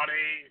 everybody.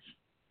 Naughties.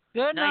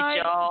 Good Night, night,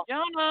 y'all.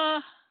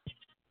 Jonah.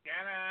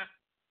 Jana.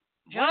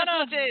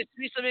 Buenas noches,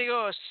 mis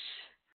amigos.